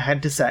the guy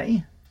had to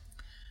say.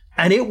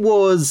 And it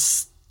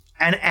was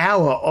an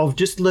hour of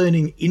just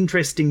learning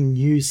interesting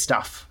new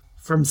stuff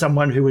from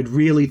someone who had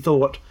really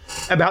thought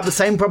about the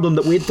same problem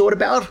that we'd thought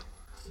about,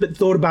 but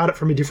thought about it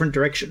from a different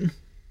direction.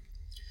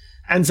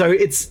 And so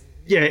it's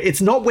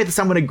not whether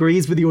someone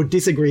agrees with you or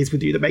disagrees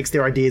with you that makes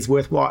their ideas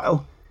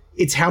worthwhile.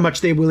 It's how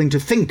much they're willing to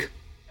think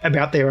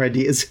about their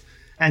ideas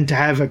and to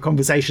have a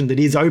conversation that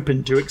is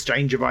open to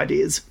exchange of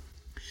ideas.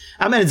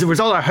 And as a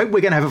result, I hope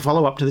we're going to have a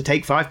follow-up to the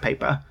Take 5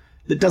 paper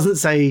that doesn't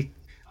say,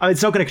 oh,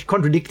 it's not going to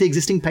contradict the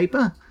existing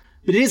paper,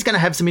 but it is going to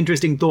have some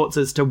interesting thoughts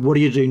as to what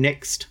do you do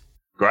next.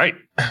 Great.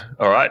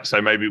 All right.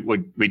 So maybe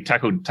we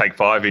tackled Take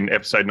 5 in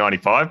episode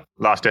 95,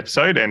 last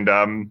episode, and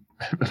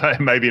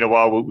maybe in a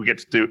while we'll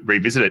get to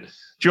revisit it.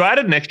 Drew, I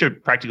added an extra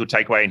practical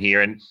takeaway in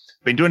here and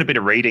been doing a bit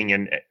of reading,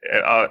 and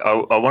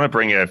I want to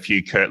bring a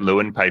few Kurt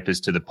Lewin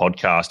papers to the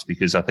podcast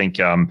because I think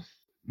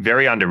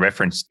very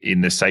under-referenced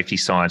in the safety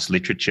science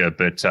literature,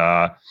 but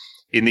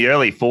in the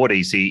early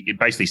 40s, he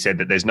basically said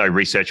that there's no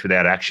research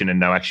without action and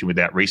no action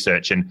without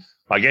research. And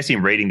I guess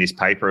in reading this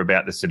paper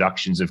about the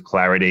seductions of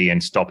clarity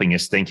and stopping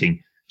us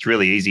thinking, it's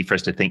really easy for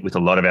us to think with a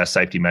lot of our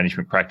safety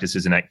management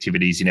practices and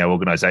activities in our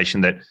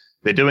organization that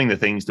they're doing the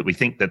things that we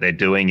think that they're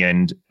doing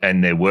and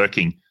they're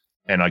working.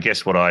 And I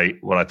guess what I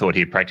thought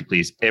here practically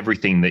is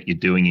everything that you're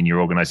doing in your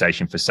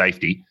organization for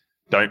safety,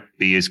 don't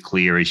be as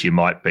clear as you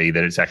might be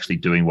that it's actually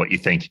doing what you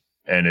think.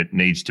 And it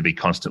needs to be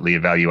constantly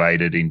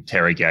evaluated,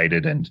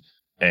 interrogated,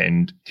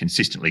 and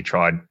consistently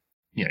tried,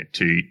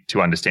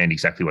 to understand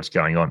exactly what's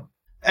going on.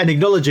 And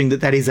acknowledging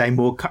that is a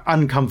more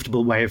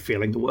uncomfortable way of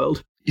feeling the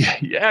world. Yeah,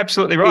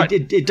 absolutely right.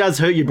 It does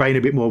hurt your brain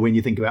a bit more when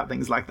you think about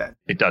things like that.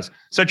 It does.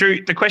 So,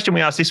 Drew, the question we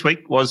asked this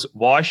week was,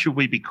 why should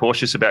we be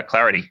cautious about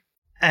clarity?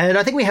 And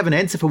I think we have an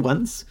answer for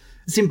once,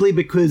 simply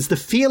because the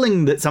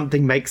feeling that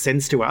something makes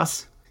sense to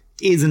us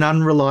is an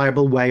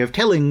unreliable way of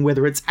telling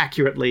whether it's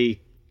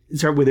actually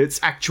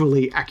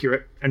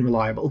accurate and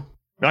reliable.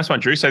 Nice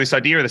one, Drew. So this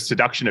idea of the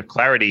seduction of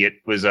clarity, it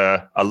was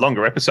a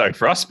longer episode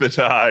for us, but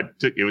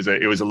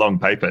it was a long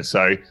paper.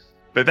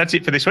 But that's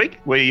it for this week.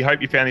 We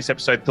hope you found this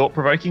episode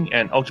thought-provoking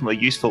and ultimately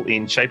useful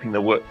in shaping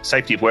the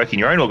safety of work in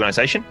your own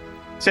organisation.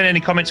 Send any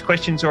comments,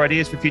 questions or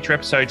ideas for future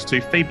episodes to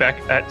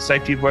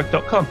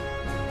feedback@safetyofwork.com.